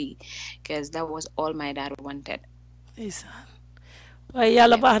degree because that was all my dad wanted. waaye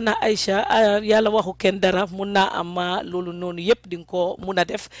yàlla baax na Aïcha yàlla waxu kenn dara mun naa am loolu noonu yëpp di nga ko mun a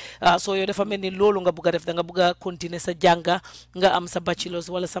def soo yow dafa mel ni loolu nga bugg a def da nga bugg a continuer sa jànga nga am sa bachelors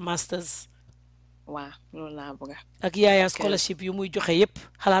wala sa masters. waaw loolu laa bëgga ak yaaya scholarship yu muy joxe yëpp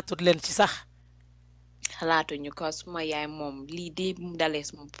xalaatut leen ci sax. xalaatuñu ko suma yaay moom lii di mu dalee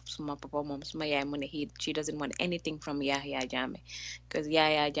suma papa moom suma yaay mu ne she doesn't want anything from Yahya Jammeh because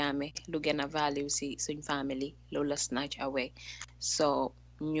Yahya Jammeh lu gën a value si suñ family loolu la snatch away so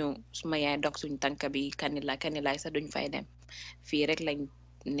ñu suma yaay dog suñ tànka bi Kanilaay sax duñ fay dem fii rek lañ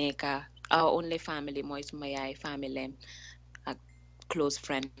nekka our only family mooy suma yaay family ak close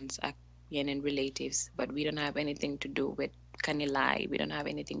friends ak yeneen relatives but we don't have anything to do with Kanilaay we don't have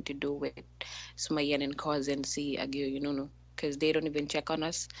anything to do with suma yeneen cousins si ak yooyu noonu because they don't even check on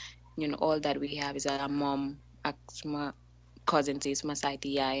us all that we have is our mom ak suma cousins si suma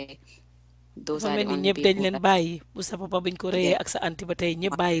sayti yaay those are the only ñëpp dañ leen bàyyi bu sa papa buñ ko reyee ak sa anti ba tey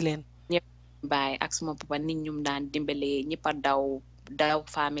ñëpp bàyyi leen ñëpp bàyyi ak suma papa nit ñum daan dimbalee ñëpp a daw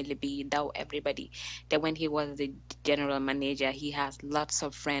family bi daw everybody te when he was the general manager he has lots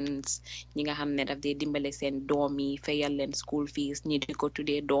of friends ñi nga xam ne daf dee dimbale seen doom yi fayal leen school fees ñi di ko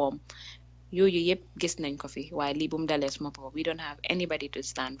tuddee doom yooyu yëpp gis nañ ko fi waaye lii bu mu dalee suma papa we don't have anybody to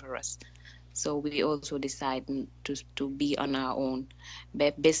stand for us so we also decide to be on our own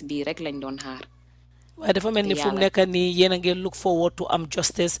ba bés bi rek lañ doon xaar waaye dafa mel ni fu mu nekk nii yéen a ngeen look forward to am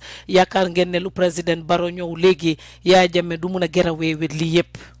justice yaakaar ngeen ne lu président Barrow ñëw léegi Yaya Jammeh du mun a get away with lii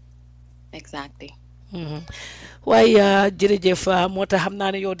yëpp. exactly. waaye jërëjëf moo tax xam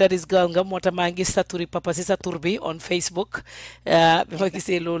naa ne yow dadis girl nga moo tax maa ngi sa turi papa si sa tur bi on Facebook bi ma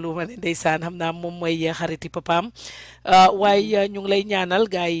gisee loolu ma ne ndeysaan xam naa moom mooy xariti papaam waaye ñu ngi lay ñaanal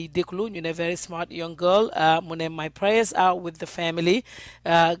gars yi déglu ñu ne very smart young girl mu ne my prayers are with the family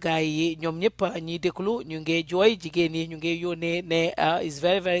gars yi ñoom ñëpp ñiy déglu ñu ngi jooy jigéen yi ñu ngi yónnee ne is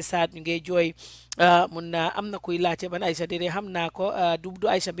very very sad ñu ngi jooy mun na am na kuy laajte ban Aïcha déedéet xam naa ko du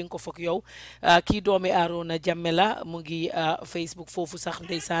Aïcha bi nga ko foog yow kii doomi Haruna Jammeh la mu ngi Facebook foofu sax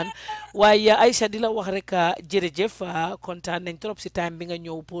ndeysaan waaye Aïcha di la wax rek jërëjëf kontaan nañ trop si time bi nga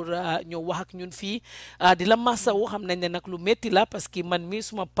ñëw pour ñëw wax ak ñun fii di la masawu xam nañ ne nag lu métti la parce que man mi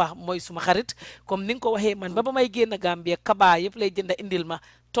suma pa mooy suma xarit comme ni nga ko waxee man ba may génn Gambie kabaa yëpp lay jënd indil ma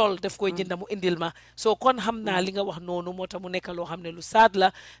tool daf koy jënda mu indil ma soo kon xam naa li nga wax noonu moo tax mu nekk loo xam ne lu saad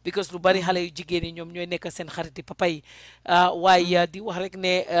la because lu bari xale yu jigéen yi ñoom ñooy nekk seen xariti papa yi waaye di wax rek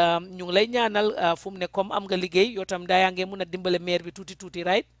ne ñu ngi lay ñaanal fu mu ne comme am nga liggéey yoo tam daa yaa ngee mun a dimbale maire bi tuuti tuuti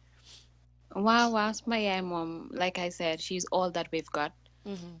right waaw suma yaay moom like I said she's all that we've got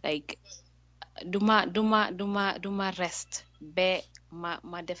like duma rest ba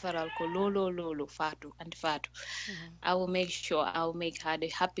ma defaral ko loolu Fatou I will make sure I will make her the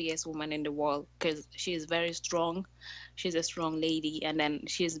happiest woman in the world because she is very strong. She's a strong lady, and then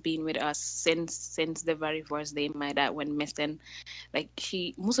she's been with us since the very first day my dad went missing. Like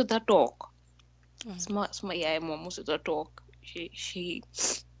she musuta talk. Smart yaay mom musuta talk. She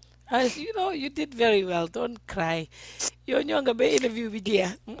you know, you did very well. Don't cry. You're nga be interview with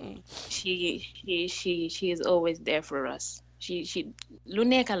dear. She is always there for us. She lu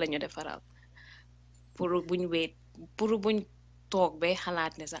nekk la ñu defaral pour buñ wéet pour buñ toog ba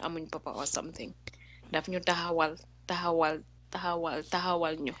xalaat ne sax amuñ papa or something daf ñu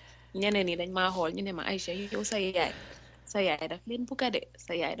taxawal ñu ñeneen ñi dañ maa xool ñu ne ma Aïcha yow sa yaay daf leen bugga de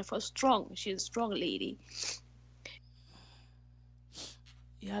sa yaay dafa strong she's a strong lady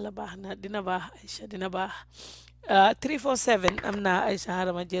yàlla baax na dina baax Aïcha dina baax 347 am na Aïcha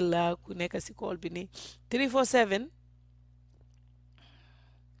xarama jël ku nekk si call bi nii 347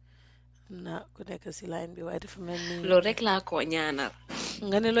 am na ku nekk si line bi waaye dafa mel ni loolu rek laa ko ñaanal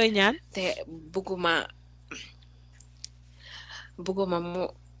nga ne looy ñaan te bugguma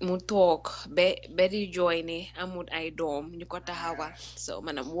mu toog ba di jooy ne amul ay doom ñu ko taxawal so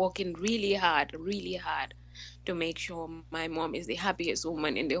man I'm working really hard to make sure my mom is the happiest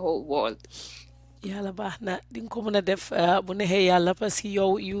woman in the whole world yàlla baax na di nga ko mën a def bu neexee yàlla parce que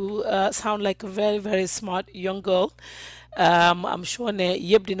yow you sound like a very very smart young girl am sure ne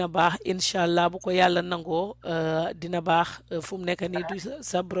yëpp dina baax incha allah bu ko yàlla nangoo dina baax fu mu nekk nii du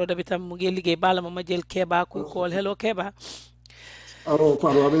sa broda bi tam mu ngi liggéey bala ma jël Keba kuy call hello Keba aro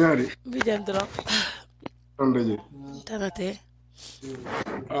Fatou abiñaadi bi jam dron ondeje tanate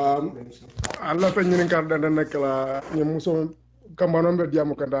alla fe ñinin kar danda nekk la ñu muso kambano mbe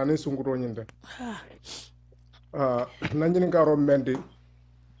diamu kanda ni sunguro ñinde na ñinin karo mendi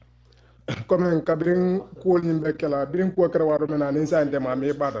comme kabirin kuol ñimbe kala birin ko kara wado mena ni sa ndema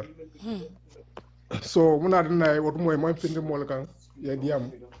me badal so muna dina wotu moy moy pindi mol kan ya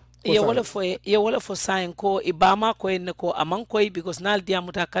diamu ye wala fo sayin ko ibama ko en ko aman koy because nal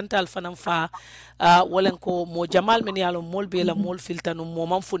diamuta kantal fanam fa wala ko mo jamal men yalo mol be la mol filtanu mo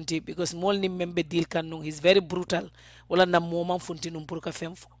man funti because mol ni membe deal kan no he's very brutal wala na mo man funti num pour ka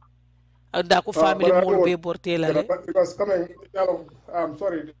femfo anda ko family mol be bortela le because comme yalo I'm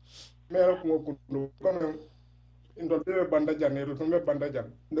sorry mais ko ko comme indol be banda janne do be banda jan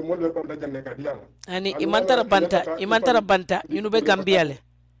de mol be banda janne ka diamu ani imantara banta ñunu be gambia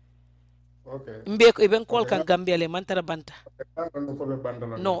okay mbe ko iben kol kan gambia le mantara banta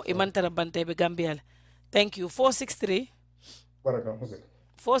no imantara banta be gambia le thank you 463 baraka okay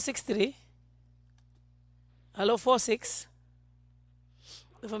 463 hello 46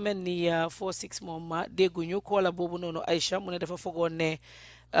 dafa mel ni 46 moom ma dégguñu koola boobu noonu Aïcha mu ne dafa fogoon ne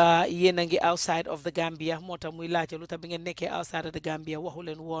yéen a ngi outside of the Gambia moo tax muy laajte lu tax bi ngeen nekkee outside of the Gambia waxu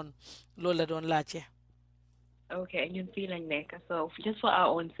leen woon loolu la doon laajte okay ñun fii lañ nekk so just for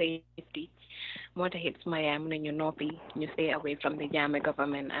our own safety moo tax it suma yaay mu ne ñu noppi ñu stay away from the Jammeh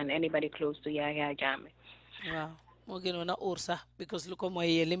government and anybody close to Yaya Jammeh waaw moo gënoon a óor sax because lu ko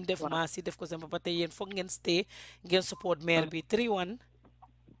mooy lim def maasi def ko seen papa te yéen foog ngeen stay ngeen support maire bi 31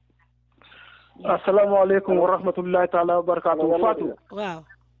 asalaamaaleykum wa rahmatullahi taala wa barakatuh Fatou waaw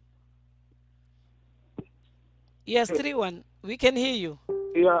yes 31 we can hear you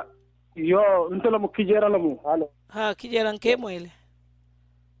yo ntela mo kijera lamu ha kijeran ke moyle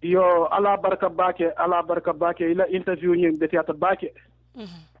yo ala barka bake ila interview nyi betiata bake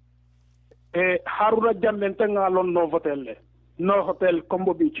Haruna Jammeh tanga lon no hotel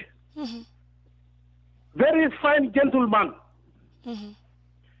Combo Beach very fine gentleman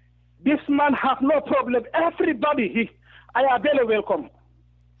this man have no problem everybody I are very welcome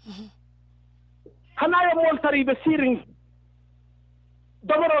hanaya mol tari be siring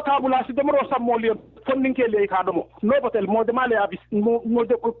domoro tabula si domoro samolio fondinke le ka domo no hotel mo de male abis mo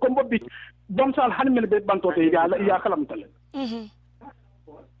de Combo Beach bomsal hanmen be bantote ya kalam tale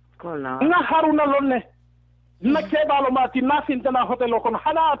na Haruna lonne na kebalo mati na fintana hotel ko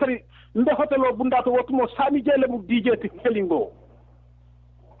hana atari nde hotel o bundato wotumo sami jele mu DJ ti kelingo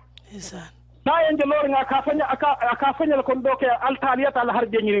isan tayenje lor nga ka fanya ko doke altaliyata al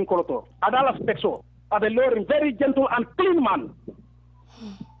harje nyirin koloto adala spexo abe lor very gentle and clean man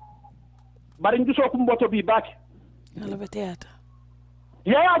bari ngiso ko mboto bi baki ala beteata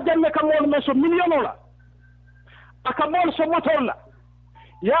ya Jammeh kam won meso million la akamol so motor la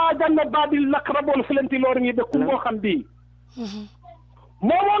ya Jammeh babil lakrabol flenti lor ngi be kumbo xam bi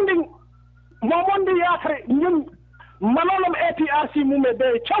momondi yakre ñun malolom APRC mume be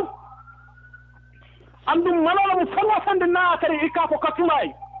chaw andum malolom fano fande na kare ikafo katumay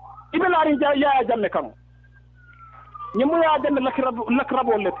ibelari ya Jammeh kam ñimu ya Jammeh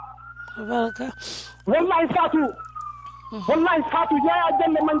lakrabol let baraka wallahi Fatou ya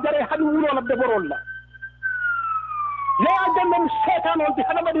Jammeh man jare hadu wuro la de borol la ya Jammeh setanol di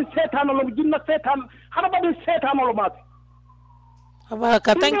hana badi setanol jinna setan hana badi setanol mat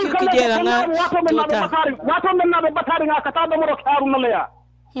baraka thank you kijera nga wato men na be batari nga kata do moro Haruna la ya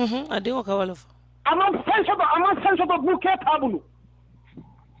adingo ka wala amam senso do bu ke tabulu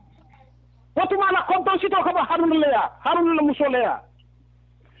wato mana konton sito ko ba Haruna la muso la ya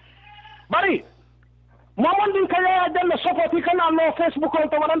bari momon ka Yaya Jammeh support kana no Facebook ko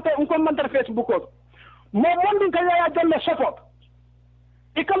to warante ko mantar Facebook ko momon ka Yaya Jammeh support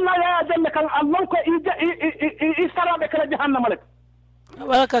ikanna Yaya Jammeh kan Allah ko i sarabe kala jahannama lek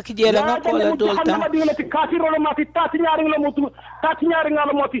wala ka kijela nga ko la dolta jahannama dilati kafiro lo mati tati ñaari la motu tati ñaari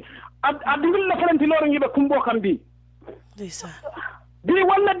ngala moti adingil la falanti loro ngibe kumbo kan bi disa di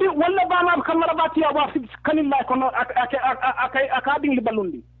wala bana kamara batiya wa kanilla kono aka dingli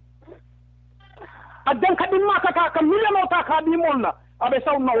balundi adan kadin ma ka milano ta ka di monna abe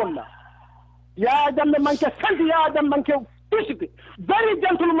sawna wonna Yaya Jammeh manke santi Yaya Jammeh manke physically very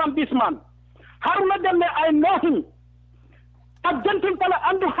gentleman this man Haruna Jammeh I know him a gentle fella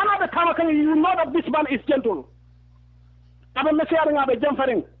andu hanabe kama kan you know that this man is gentle abe mesiar ngabe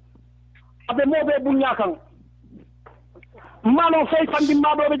jamfaring abe mobe bunyakan malon fay fandi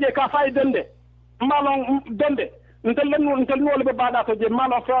mado be je ka fay dende malon dende ntel no be bada to je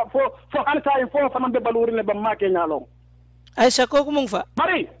malon fo anata fo famande baluri ne ba make nyalo Aisha ko mung fa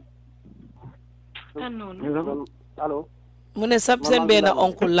bari allo mune sab sen be na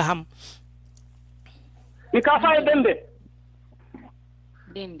oncle laham ka fay dende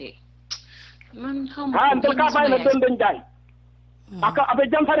man xam ha ntel ka fay na dende njay aka abe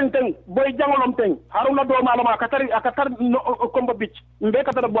jamfarin ten boy jangolom ten haruna do malama aka tar kombo bicc mbe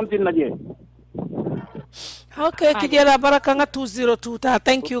ka tar bontin naje okay kijera baraka nga 202 ta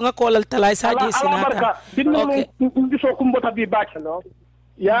thank you nga kolal talay saji sinata okay ndiso kumbota bi bac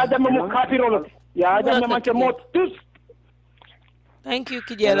Yaya Jammeh mu kafirolo Yaya Jammeh manke mot tous thank you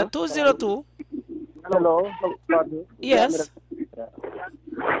kijera 202 hello yes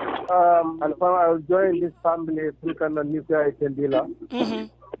I'll join this family through kana nuclear itendila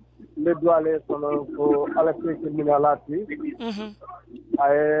le duale sono ko alake minalati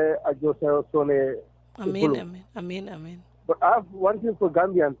I just sone amen but I have one thing for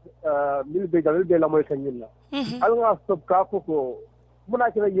Gambians milbe la moy kanyilla al nga stop ka ko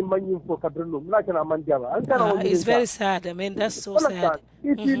muna kina yimman fo kadrulu muna kina manjaba it's very sad that's so sad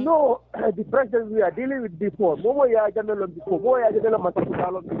if you know the pressure we are dealing with before momo Yaya Jammeh lo before momo Yaya Jammeh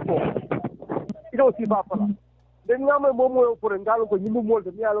matakalo before ito si bafala den ngama momo ko ngalo ko nyimu mol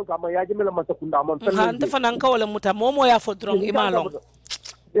de yalo kama Yaya Jammeh matakunda mon ante fanan ka wala muta momo ya fo drong imalong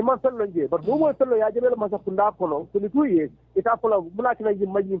man sallo nje but momo sallo Yaya Jammeh matakunda ko no to ni 2 years ita fola muna kina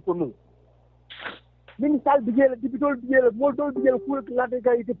yimman fo nu ministal bijele dibitol bijele mol dol bijele ko la de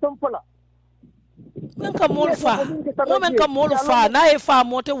ga ite tompala men ka mol fa mo men ka mol fa na e fa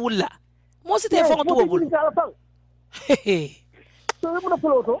mote wulla mo site fa to wobul so mo na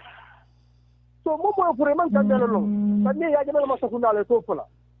poloto so mo mo pour man kan delo lo kan ne Yaya Jammeh ma sakunda le to fola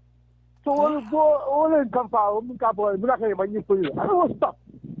so wol go wol kan fa mo ka bo mo na ka ma nyi ko yi ala stop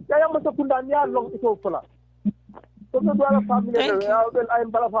Yaya ma sakunda ni lo to fola so the family I'm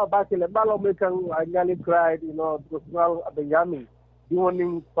balafa bakile balo me kan nyali cried because now the yami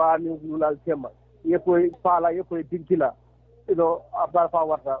morning fa ni lulal tema yepo fala yepo dinkila balafa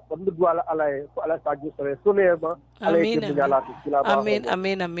warta but ndu wala ala sajju sore sunema amin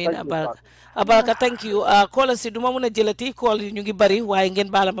abaraka thank you call si duma muna jelati call ñu ngi bari waye ngeen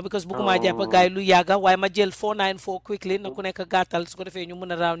bala ma because buguma japp gaay lu yaga waye ma jël 494 quickly na ku nekk gatal su ko defé ñu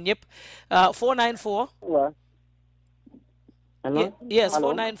mëna round ñep 494 Hello? Yes,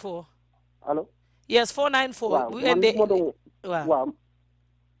 Hello? 494. Hello? Yes, 494. Wow. Wow.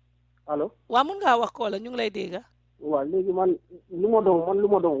 Hello? Wa mun nga wax ko la ñu ngi lay dégg. Waaw léegi man lu ma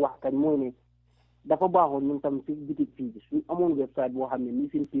doon wax kañ mooy ne dafa baaxoon ñun tam ci bitik fii suñ amoon website boo xam ne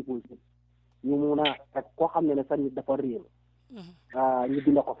missing people ñu mun a ak koo xam ne sa nit dafa réer ñu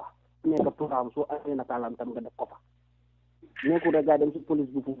bind ko fa nekk programme soo amee nataalam tam nga def ko fa nekkul rek gaa dem ci police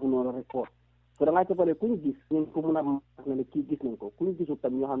bu foofu noonu record so da ngaa toppale kuñ gis ñu ko mun a wax ne kii gis nañ ko kuñ gisul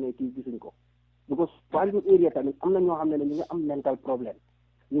tam ñoo xam ne kii gisuñ ko because Banjul area tamit am na ñoo xam ne ñu ngi am mental problème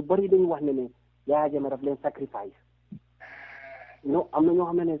ñu bari dañu wax ne Yaya Jammeh daf leen sacrifice am na ñoo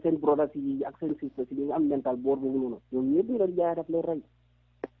xam ne seen brothers yi ak seen sisters yi ñu am mental boor boobu noonu ñoom ñëpp ñu doon Yaya daf leen rey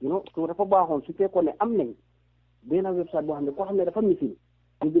so dafa baaxoon su fekkoon ne am nañ benn website boo xam ne koo xam ne dafa misin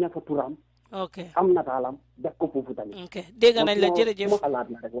ñu bina fa turam am nataalam def ko foofu tamit dégg nañ la jërëjëf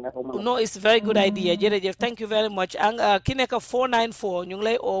no it's very good idea jërëjëf thank you very much ang ki nekk 494 ñu ngi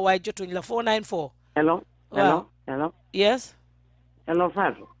lay oo waaye jotuñ la 494 hello yes hello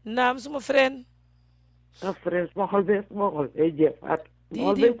Fatou naam suma friend sa friend ma xol be jeex at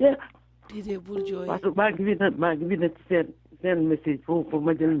xol be jeex dide bul jooy Fatou maa ngi bind ci seen message pour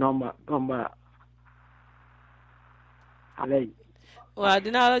ma jël nomba alay waaw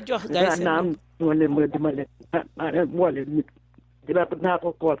dinaa la jox gars yi naam wala ma dimbale boole nit dinaa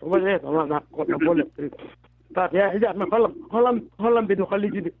ko kool wala naa ko boole Fatou Yaya Jammeh xolam bi du xoli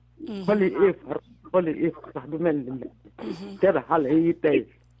ji xoli efar only if du mel ni te da xale yi tey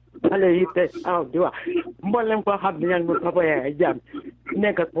aw di wax mboolem ko xam ne yaa ngi papa yaay jàmm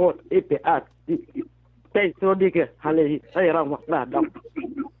nekk ko EPA tey soo dikkee xale yi sa yaram wax laa daw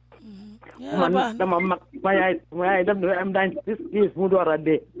man dama mag ma yaay dem na am daan 6 years mu door a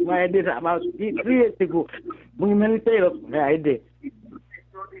dee ma yaay dee about 3 years ago mu ngi mel ni tey rek ma yaay dee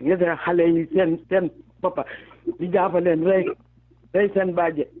nga de xale yi seen papa di jàppaleen rey seen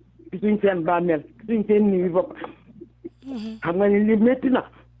baaje gisuñ seen bàmmeel gisuñ seen nii bopp xam nga ni li métti na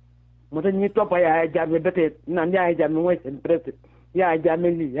moo tax ñuy toppa Yaya Jammeh ba tey naan Yaya Jammeh mooy seen président Yaya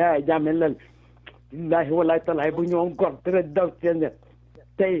Jammeh lii Yaya Jammeh lal billaahi wallaahi talaay bu ñoo gor tere daw seen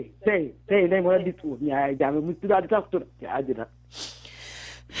tey dañ mën a di tuur Yaya Jammeh mu tuddaa di tax tur ci àddina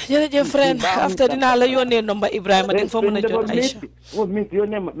jërëjëf friend after dinaa la yónnee nomba Ibrahima di nga fa mën a jot Aïcha moom minti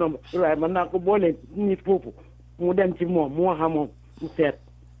yónnee ma nomba Ibrahima naa ko boole nit foofu mu dem ci moom mu wax moom mu seet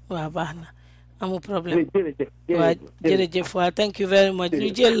waaw baax na amul problème waaw jërëjëf waaw thank you very much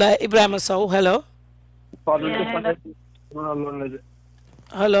ñu jël la Ibrahima Sow hello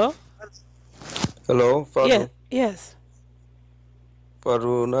hello Fatou yes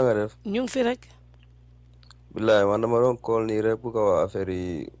Fatou na nga def ñu ngi fi rek billahi man dama doon call nii rek bu ko wax affaire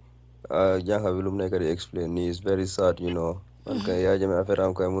yi jànka bi lu mu nekk di explain nii is very sad you know man kay Yaya Jammeh affaire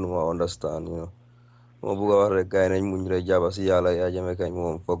am kay mënuma understand you know moo bëgg a wax rek gars yi nañ muñ rek jàpp si yàlla Yaya Jammeh kañ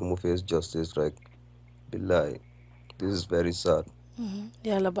moom foog mu face justice rek billahi this is very sad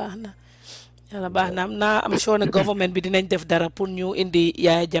yàlla baax na am naa am sure ne government bi dinañ def dara pour ñu indi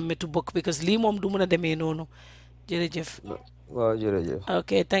Yaya Jammeh to book because lii moom du mën a demee noonu jërëjëf waaw jërëjëf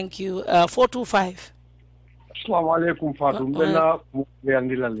ok thank you 425 assalamu alaikum Fatou mbena mo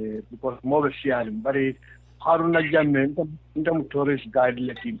yandilale because mo be siari bari Haruna Jammeh ndam tourist guide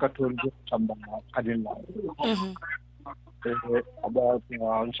leti kator jo samba kadilla about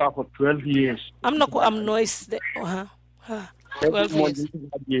for 12 years amna ko am noise de 12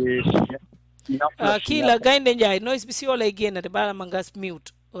 years kila gaynde njaay noise bi si yoo lay génn de bala ma ngas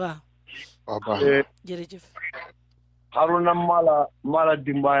mute waaw jërëjëf Haruna mala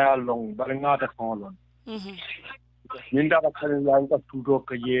dimbaya long bari ngata kon min da ka kan la ka tudo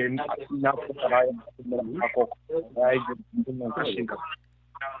ka ye na ko tara ya ko ay ka singa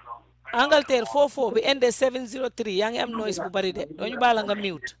Angleterre fofo bi ende 703 yaa ngi am noise bu bari de doo ñu baala nga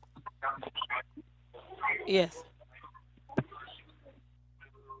mute yes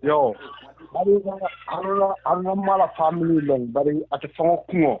yo Haruna mala family long bari ate fon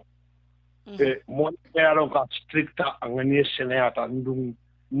kungo mo yaro ka stricta angani senata ndum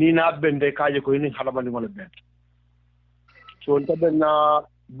ni na bende kaje ko ni halaba ni wala ben so tabena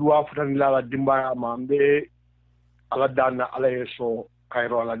duwa futan la dimba ma mbe ala dana ala yeso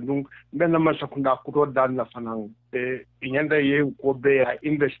kairo ala ndum ben ma sakunda kuto dana fanan inyanda ye ko be ya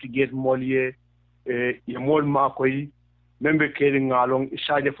investigate molye ye mol ma koy membe keri ngalong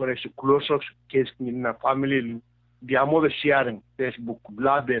isaje for a close case ni na family di amo be sharing Facebook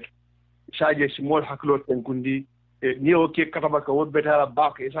blaber isaje small haklo tenkundi ni o ke kataba ka wobe tara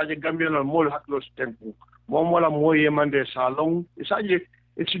bak isaje gambia no mol haklo tenku mom wala moye mande salon isaje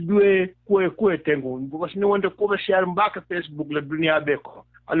esi duwe ko tenku because ni wonde ko be share mbaka Facebook la dunia be ko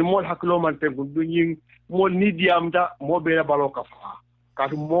al mol haklo man tenku dunyin mol ni diamda mo be la baloka fa ka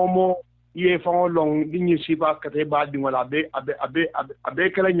momo ye fa long dinyi siba ka te ba di wala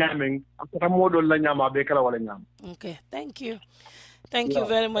abe kala nyamen akata modol la nyama be kala wala nyama okay thank you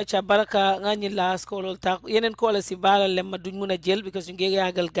very much baraka ngani last call ta yenen call si bala lemma duñ mëna jël because ñu ngi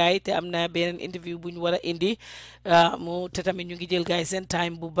yagal gaay te amna benen interview buñ wara indi mu tetami ñu ngi jël gaay sen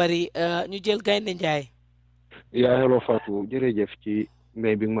time bu bari ñu jël gaay ne njaay ya hello Fatou jërëjëf ci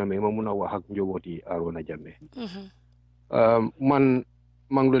may bi ma mëna wax ak njoboti Haruna Jammeh man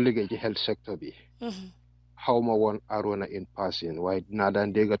mang lo liggéey ci health sector bi xawma woon Haruna in passing waaye dinaa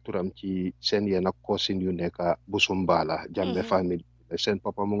daan dégg turam ci seen yenn kosin yu nekk Busumbala Jammeh famille seen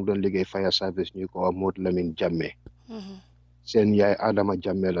papa mu ngi doon liggéey fire service ñu ko wax Modou Lamine Jammeh seen yaay Adama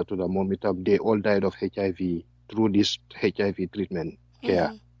Jammeh la tudda moom itam they all died of HIV through this HIV treatment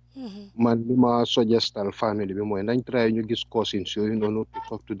care man li ma suggestal family bi mooy nañ try ñu gis cousins yooyu noonu to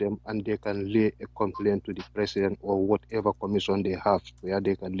talk to them and they can lay a complaint to the president or whatever commission they have where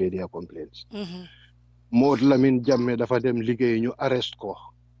they can lay their complaints Modou Lamine Jammeh dafa dem liggéey ñu arrest ko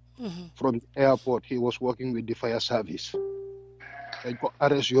from the airport he was working with the fire service dañ ko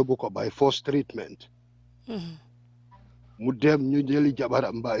arrest yóbbu ko by force treatment mu dem ñu jëli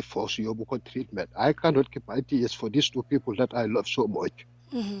jabaram by force yóbbu ko treatment I cannot keep my tears for these two people that I love so much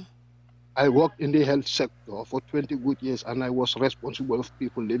I worked in the health sector for 20 good years and I was responsible of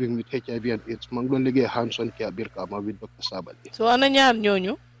people living with HIV and AIDS. Mang doon liggéey hands-on care Birkama with Dr. Sabali. So ana ñaar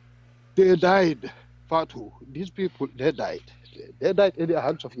ñooñu? They died, Fatou. These people, they died. They died in the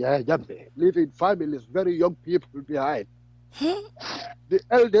hands of Yaya Jammeh, leaving families, very young people behind. The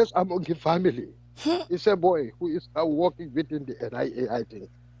eldest among the family is a boy who is now working within the NIA, I think.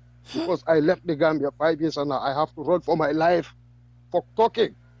 Because I left the Gambia 5 years and now I have to run for my life for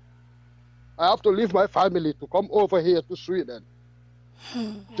talking. I have to leave my family to come over here to Sweden.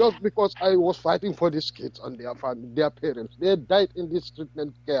 Just because I was fighting for these kids and their family, their parents. They died in this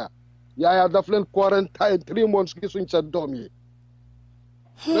treatment care. Yaya Daflen quarantined 3 months gisuñ sa doom yi.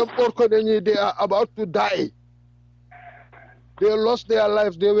 They are about to die. They lost their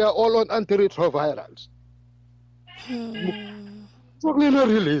lives. They were all on antiretrovirals. So we no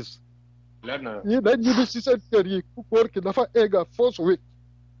release. You dañ ñu ci seen kër yi ku góor ki dafa egga first week.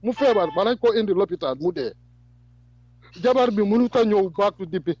 Mu feebar balañ ko indi l'hôpital mu dee. Jabar bi mënut a ñëw back to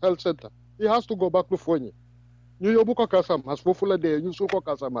DP health center. He has to go back to Fonyi. Ñu yóbbu ko Casamance foofu la dee ñu suul ko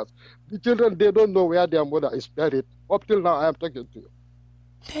Casamance. The children, they don't know where their mother is buried. Up till now, I am talking to you.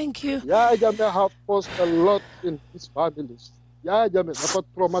 Thank you. Yaya Jammeh have caused a lot in his families. Yaya Jammeh dafa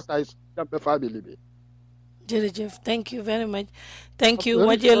traumatized Jammeh family bi. Jërëjëf, thank you very much. Thank you.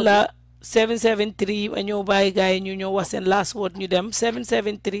 Ma jël la 773 ma ñëw bàyyi gars yi ñu ñëw wax seen last word ñu dem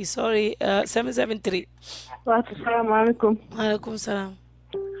 773 sorry 773. Fatou salaamaaleykum. Maaleykum salaam.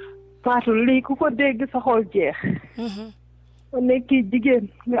 Fatou lii ku ko dégg sa xol jeex. Ba nekki jigéen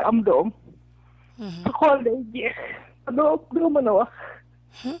nga am doom. Sa xol day jeex. Doo mën a wax.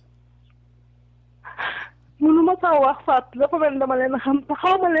 Mënu ma saa wax Fatou dafa mel dama leen xam te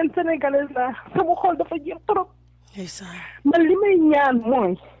xaw ma leen sénégalais laa sama xol dafa jeex trop. Man li may ñaan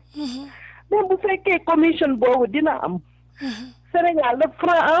mooy. Même bu fekkee commission boobu dina am. Sénégal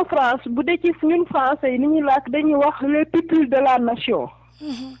en France bu dee ci ñun français yi ni ñuy làkk dañuy wax les pupilles de la nation.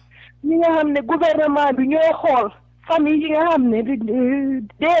 ñi nga xam ne gouvernement bi ñooy xool famille yi nga xam ne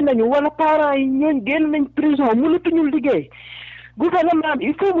dee nañu wala parents yi ñooñu génn nañ prison mënatuñu liggéey gouvernement bi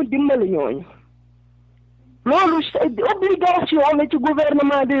il faut mu dimbali ñooñu. loolu obligation la ci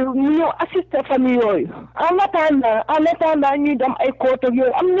gouvernement bi ñu ñëw assister famille yooyu en attendant ñuy dem ay côte ak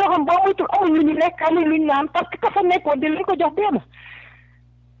yooyu am ñoo xam boo moytul amul lu ñu lekk amul lu ñu naan parce que ka fa nekkoon di leen ko jox benn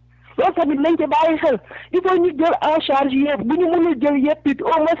loolu tamit nañ ci bàyyi xel il faut ñu jël en charge yëpp bu ñu mënul jël yëpp it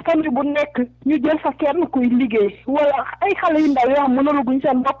au moins famille bu nekk ñu jël fa kenn kuy liggéey wala ay xale yu ndaw yoo xam mënaluguñ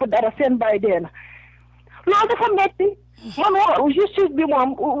seen bopp dara seen baay dee na loolu dafa metti man wax justice bi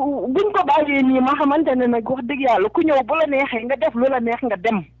moom buñ ko bàyyee nii ma xamante ne nag wax dëgg yàlla ku ñëw bu la neexee nga def lu la neex nga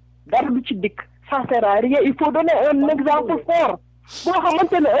dem dara du ci dikk ça sert à rien il faut donner un exemple fort boo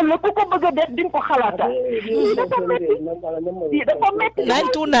xamante ne ëllëg ku ko bëgg a def di nga ko xalaata lii dafa metti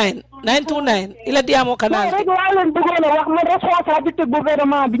 929 ila diamo canal rek laa leen bëggoon a wax man responsabilité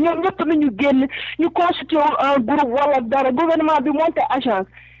gouvernement bi ñoom ñëpp nañu génn ñu constitué un groupe wala dara gouvernement bi monté agence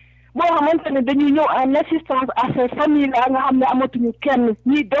boo xamante ne dañuy ñëw en assistance à ces familles là nga xam ne amatuñu kenn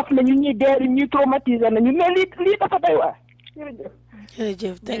ñii dof nañu ñii deeri ñii traumatisé nañu mais lii dafa doy waar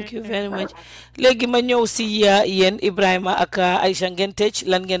jërëjëf thank you very much léegi ma ñëw si yéen Ibrahima ak Aïcha ngeen tëj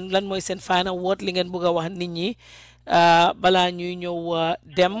lan mooy seen final word li ngeen bëgg a wax nit ñi balaa ñuy ñëw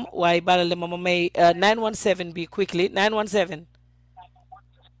dem waaye balale ma may 917 bi quickly 917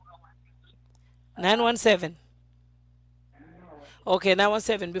 ok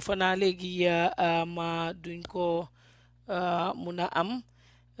 917 before naa léegi ma duñ ko mun a am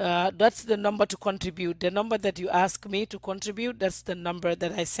that's the number to contribute. The number that you ask me to contribute, that's the number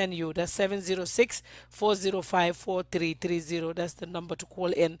that I send you. That's 706-405-4330. That's the number to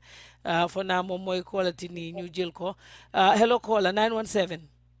call in. For now, moy quality ni ñu jël ko. Hello caller 917.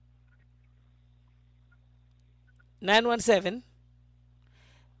 917.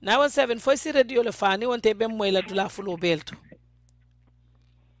 917 foi si radio le fani wonte bem moy la dula fulo belto.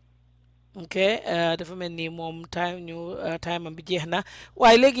 Okay, dafa mel ni moom time am bi jeex na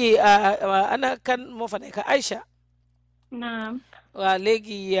waaye léegi ana kan moo fa nekk Aïcha. naam. waaw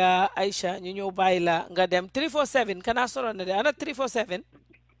léegi Aïcha ñu ñëw bàyyi la nga dem 347 kana soro na de ana 347.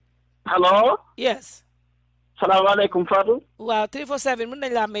 allo. yes. salaamaaleykum Fatou. waaw 347 mën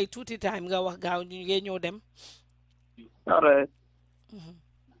nañ laa may tuuti time nga wax gaaw ñu ngi ñëw dem. all right.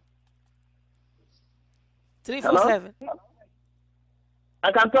 347.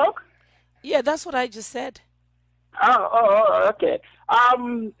 I can talk. Yeah, that's what I just said. Oh, okay.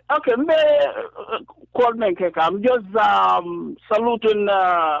 Okay, me call me. I'm just saluting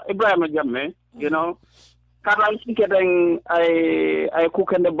Ibrahim Jammeh. You know, karam siketeng I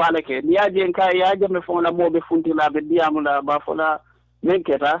cook in the balake. Niaje nkai ya Jammeh fona mo be funti la be diamula ba fona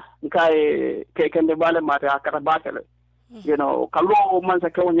menketa nkai kekende bale mate akata bakele. You know, kalo man sa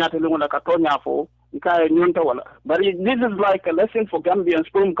ko nyate lungu la katonya fo kaya nyonta wala. But this is like a lesson for Gambians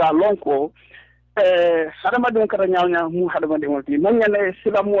from Kalonko. Hadama dun kara nyawnya mu hadama de wonti. Nanya ne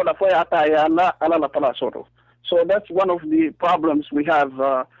sila mo la foya ata ya ala la pala soto. So that's one of the problems we have.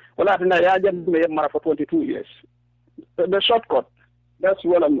 Wala tina ya Jammeh mara for 22 years. The shortcut. That's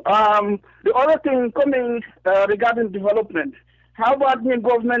what the other thing coming regarding development. How about the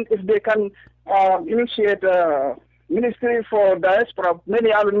government if they can initiate a ministry for diaspora?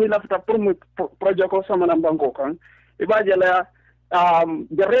 Many other project or some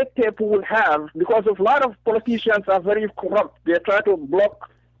the red tape will have, because of a lot of politicians are very corrupt. They try to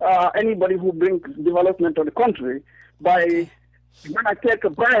block anybody who brings development to the country by when I take a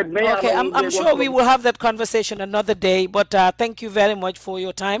bribe. Okay, I'm sure we will have that conversation another day, but thank you very much for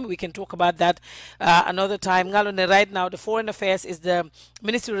your time. We can talk about that another time. Ngalone, right now, the Foreign Affairs is the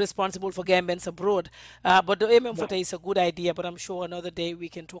ministry responsible for Gambians abroad, but the MMFOTA is a good idea, but I'm sure another day we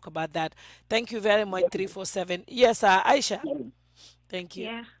can talk about that. Thank you very much, 347. Yes, Aisha. Thank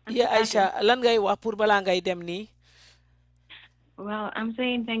you. Yeah, Aisha, langay wa purbalangay demni. Well, I'm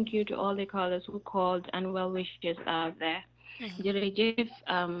saying thank you to all the callers who called and well wishes out there. Jërëjëf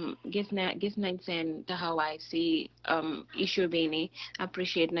gis nañ seen taxawaay si issue bi ni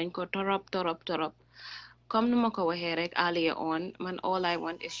appreciate nañ ko torop comme nu ma ko waxee rek earlier on, man all I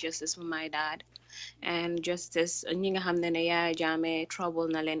want is justice for my dad, and justice ñi nga xam ne Yaya Jammeh trouble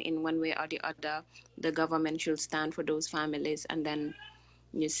na leen in one way or the other. The government should stand for those families, and then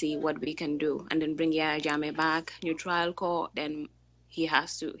you see what we can do, and then bring Yaya Jammeh back, new trial court, then he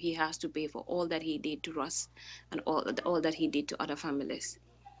has to pay for all that he did to us and all that he did to other families.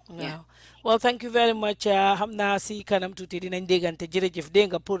 Yeah. Well, thank you very much. Hamna si kanam tuti dinañ déggante jërëjëf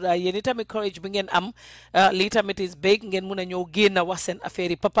dégg nga pour yéen itamit courage bi ngeen am lii tamit is big ngeen mun a ñëw génn wax seen affaire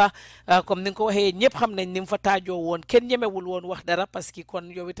yi papa comme ni nga ko waxee ñëpp xam nañ ni mu fa taajoo woon kenn ñemewul woon wax dara parce que kon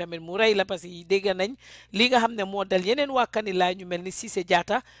yow itamit mu rey la parce que dégg nañ li nga xam ne moo dal yeneen waa Kanilai ñu mel ni Cissé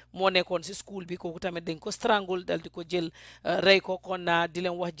Diatta moo nekkoon si school bi kooku tamit dañ ko strangle dal di ko jël rey ko kon di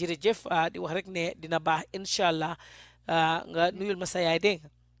leen wax jërëjëf di wax rek ne dina baax incha allah nga nuyul ma sa yaay dégg nga.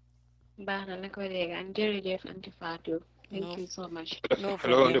 Auntie Fatou. Thank you so much. No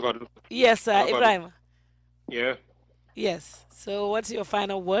Hello, Auntie Fatou. Yes, Ibrahim. Yeah. Yes. So, what's your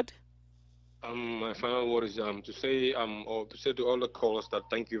final word? My final word is to say to all the callers that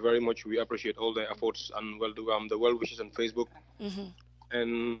thank you very much. We appreciate all the efforts and the well wishes on Facebook.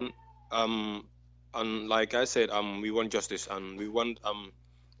 And like I said, we want justice and we want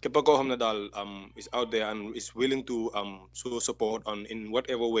képp koo xam ne daal is out there and is willing to show support in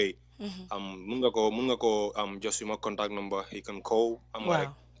whatever way. mun nga ko just my contact number, he can call. Rek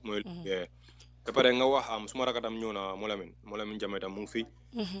mooy yeah. Ba pare nga wax suma rakatam ñëw na Moulamin Jammeh tam mu ngi fi.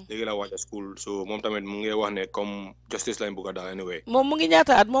 Léegi la wàcc school so moom tamit mu ngi wax ne comme justice lañ bëgg daal anyway. Moom mu ngi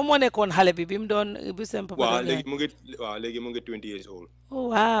ñaata at moom moo nekkoon xale bi mu doon bi seen papa. Waaw léegi mu ngi 20 years old. Oh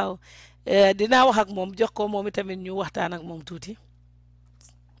wow. Dinaa wax ak moom jox ko moom tamit ñu waxtaan ak moom tuuti.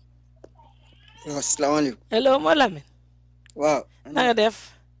 Assalamualaikum. Hello Moulamin. Wow. Na nga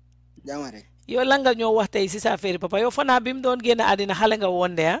def? Jàmm rek. Yow lan nga ñoo wax tey si sa affaire papa yow fanaa bi mu doon génn àddina xale nga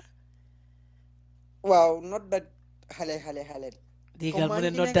woon de Wow, not that xale. Digal mu ne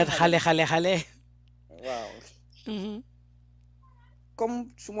not that xale. Wow. Comme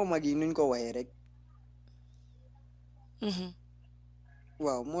suma mag yi nuñ ko waxee rek.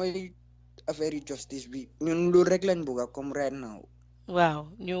 Wow, mooy affaire justice bi ñun lu rek lañ bëgg comme right now. Waaw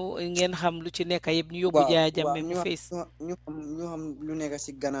ñu ngeen xam lu ci nekk yëpp ñu yóbbu Yaya Jammeh mu fees. ñu xam lu nekk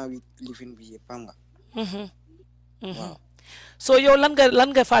si gannaaw yi lifin bi yëpp xam nga. Waaw. So yow lan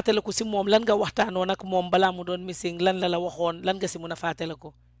nga fàttaliku si moom lan nga waxtaanoon ak moom balaa mu doon missing lan la waxoon lan nga si mun a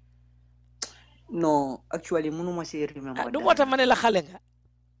fàttaliku. No, actually mënuma si remember. Du moo tax ma ne la xale nga.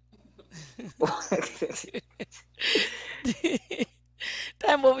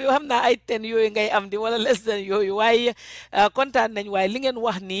 Time boobu yoo xam naa ay 10 yooyu ngay am di wala less than yooyu waaye kontaan nañ waaye li ngeen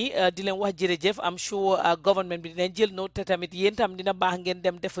wax nii di leen wax jërëjëf am sure government bi dinañ jël note te tamit yéen tam dina baax ngeen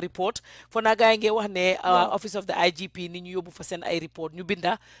dem def report fo naa gaa yi ngeen wax ne office of the IGP ni ñu yóbbu fa seen ay report ñu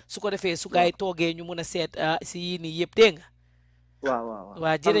binda su ko defee su gaa yi toogee ñu mun a seet si yii nii yëpp dégg nga.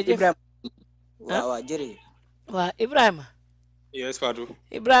 waaw jërëjëf waaw jërëjëf. waaw Ibrahima. Yes Fatou.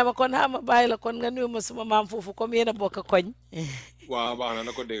 Ibrahima kon xama bàyyi la kon nga nuyu ma suma maam foofu comme yéen a bokk koñ. waaw baax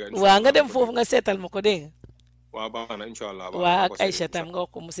na ko dégg. waaw nga dem foofu nga seetal ma ko dégg. waaw baax na incha allah. waaw ak Aïcha tam nga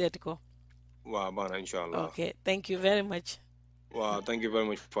wax ko mu seeti ko. waaw baax na incha allah. ok thank you very much. waaw thank you very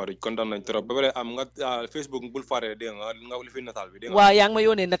much Fatou kontaan nañ trop ba pare am nga Facebook bul fare dégg nga li fi nataal bi dégg nga. waaw yaa ngi ma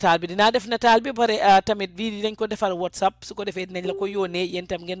yónnee nataal bi dinaa def nataal bi pare tamit bii dinañ ko defal WhatsApp su ko defee dinañ la ko yónnee yéen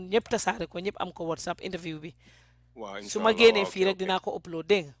tam ngeen ñëpp tasaare ko ñëpp am ko WhatsApp interview bi. waaw su ma génnee fii rek dinaa ko upload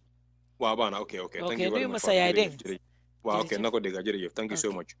dégg nga. waaw baax na ok thank you very nuyu ma much sa yaay dégg jërëjëf waaw ok na ko dégg jërëjëf thank you so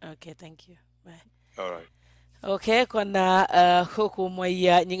much ok thank you bye all right ok kon kooku mooy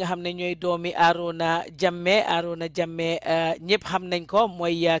ñi nga xam ne ñooy doomi Haruna Jammeh ñëpp xam nañ ko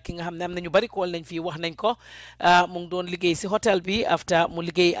mooy ki nga xam ne am na ñu bari kool nañ fii wax nañ ko mu ngi doon liggéey si hôtel bi after mu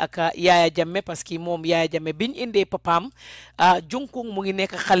liggéey ak Yaya Jammeh parce que moom Yaya Jammeh biñ indee papaam junkung mu ngi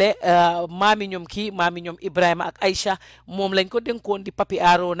nekk xale maami ñoom Ibrahima ak Aïcha moom lañ ko dénkoon di papi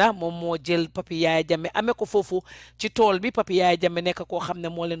Haruna moom moo jël papi Yaya Jammeh amee ko foofu ci tool bi papi Yaya Jammeh nekk koo xam ne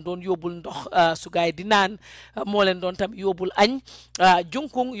moo leen doon yóbbul ndox su gaay di naan moo leen doon tam yóbbul añ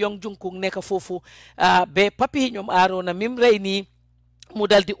junkung nekk foofu ba papi ñoom Haruna mim rey nii mu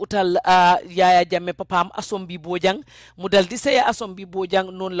dal di utal Yaya Jammeh papaam asom bi Bojang mu dal di sëya asom bi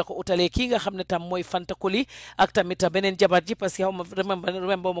Bojang noonu la ko utalee kii nga xam ne tam mooy Fanta Koli ak tamit beneen jabar ji parce que xaw ma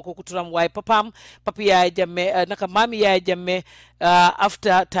remember ma ko ku turam waaye papaam papi Yaya Jammeh naka maami Yaya Jammeh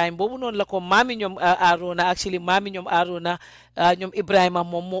after time boobu noonu la ko maami ñoom Haruna actually maami ñoom Haruna ñoom Ibrahima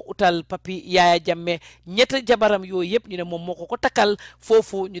moom moo utal papi Yaya Jammeh ñett jabaram yooyu yëpp ñu ne moom moo ko takkal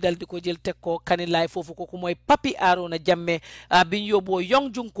foofu ñu dal di ko jël teg ko kanilaay foofu kooku mooy papi Haruna Jammeh biñ yóbboo yong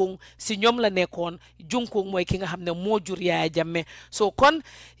junkung si ñoom la nekkoon junkung mooy ki nga xam ne moo jur Yaya Jammeh so kon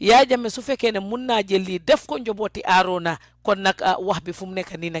Yaya Jammeh su fekkee ne mun naa jël lii def ko njobooti Haruna kon nag wax bi fu mu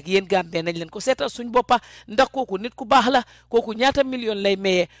nekk nii nag yéen Gambie nañ leen ko seetal suñ boppa ndax kooku nit ku baax la kooku ñaata million lay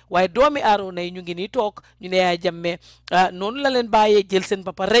mayee waaye doomi Haruna yi ñu ngi nii toog ñu ne Yaya Jammeh noonu la leen bàyyee jël seen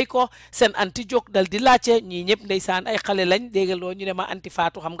papa rey ko seen anti jóg dal di laajte ñii ñëpp ndeysaan ay xale lañ déggaloo ñu ne ma anti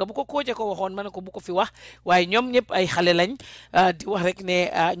Fatou xam nga bu ko kooje ko waxoon ma ne ko bu ko fi wax waaye ñoom ñëpp ay xale lañ di wax rek ne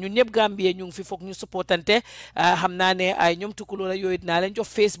ñun ñëpp Gambie ñu ngi fi foog ñu supportante xam naa ne ay ñoom tukkuloo la yooyu dinaa leen jox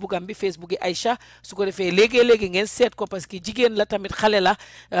Facebook am bi Facebook yi Aïcha su ko defee léegi-léegi ngeen seet ko parce que jigéen la tamit xale la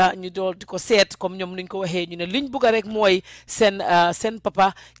ñu dool di ko seet comme ñoom nuñ ko waxee ñu ne liñ bugg rek mooy seen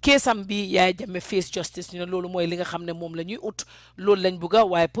papa keesam bi Yaya Jammeh face justice ñu ne loolu mooy li nga xam ne moom la ñuy ut loolu lañ bugga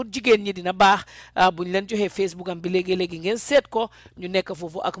waaye pour jigéen ñi dina baax buñ leen joxee Facebook am bi léegi-léegi ngeen seet ko ñu nekk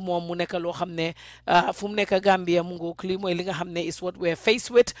foofu ak moom mu nekk loo xam ne fu mu nekk Gambia mu ngoog lii mooy li nga xam ne is what we're faced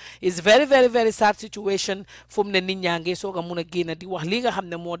with is very very very sad situation fu mu ne nit ñaa ngi soog a mun a génn di wax li nga xam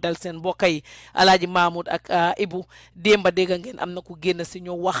ne moo dal seen mbokk yi Alaaji Mahmoud ak Ibu démba dégg ngeen am na ku génn si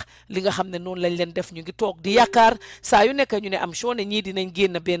ñoo wax li nga xam ne noonu lañ leen def ñu ngi toog di yaakaar saa yu nekk ñu ne am soo ne ñii dinañ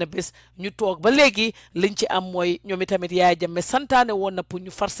génn benn bés ñu toog ba léegi liñ ci am mooy ñoom itamit Yaya Jammeh santaane woon na pour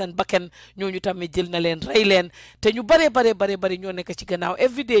ñu far seen bakken ñooñu tamit jël na leen rey leen te ñu bare ñoo nekk ci gannaaw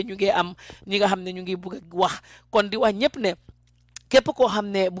everyday ñu ngi am ñi nga xam ne ñu ngi bugg a wax kon di wax ñëpp ne képp koo xam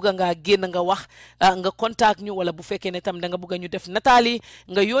ne bugga ngaa génn nga wax nga contact ñu wala bu fekkee ne tam da nga bugga ñu def nataali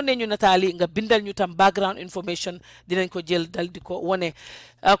nga yónnee ñu nataali nga bindal ñu tam background information dinañ ko jël dal di ko wone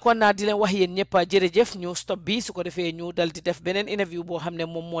kon naa di leen wax yéen ñëpp jërëjëf ñu stop bi su ko defee ñu dal di def beneen interview boo xam ne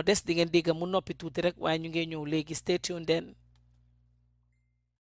moom moo des di ngeen dégg mu noppi tuuti rek waaye ñu ngi ñëw léegi stay tuned then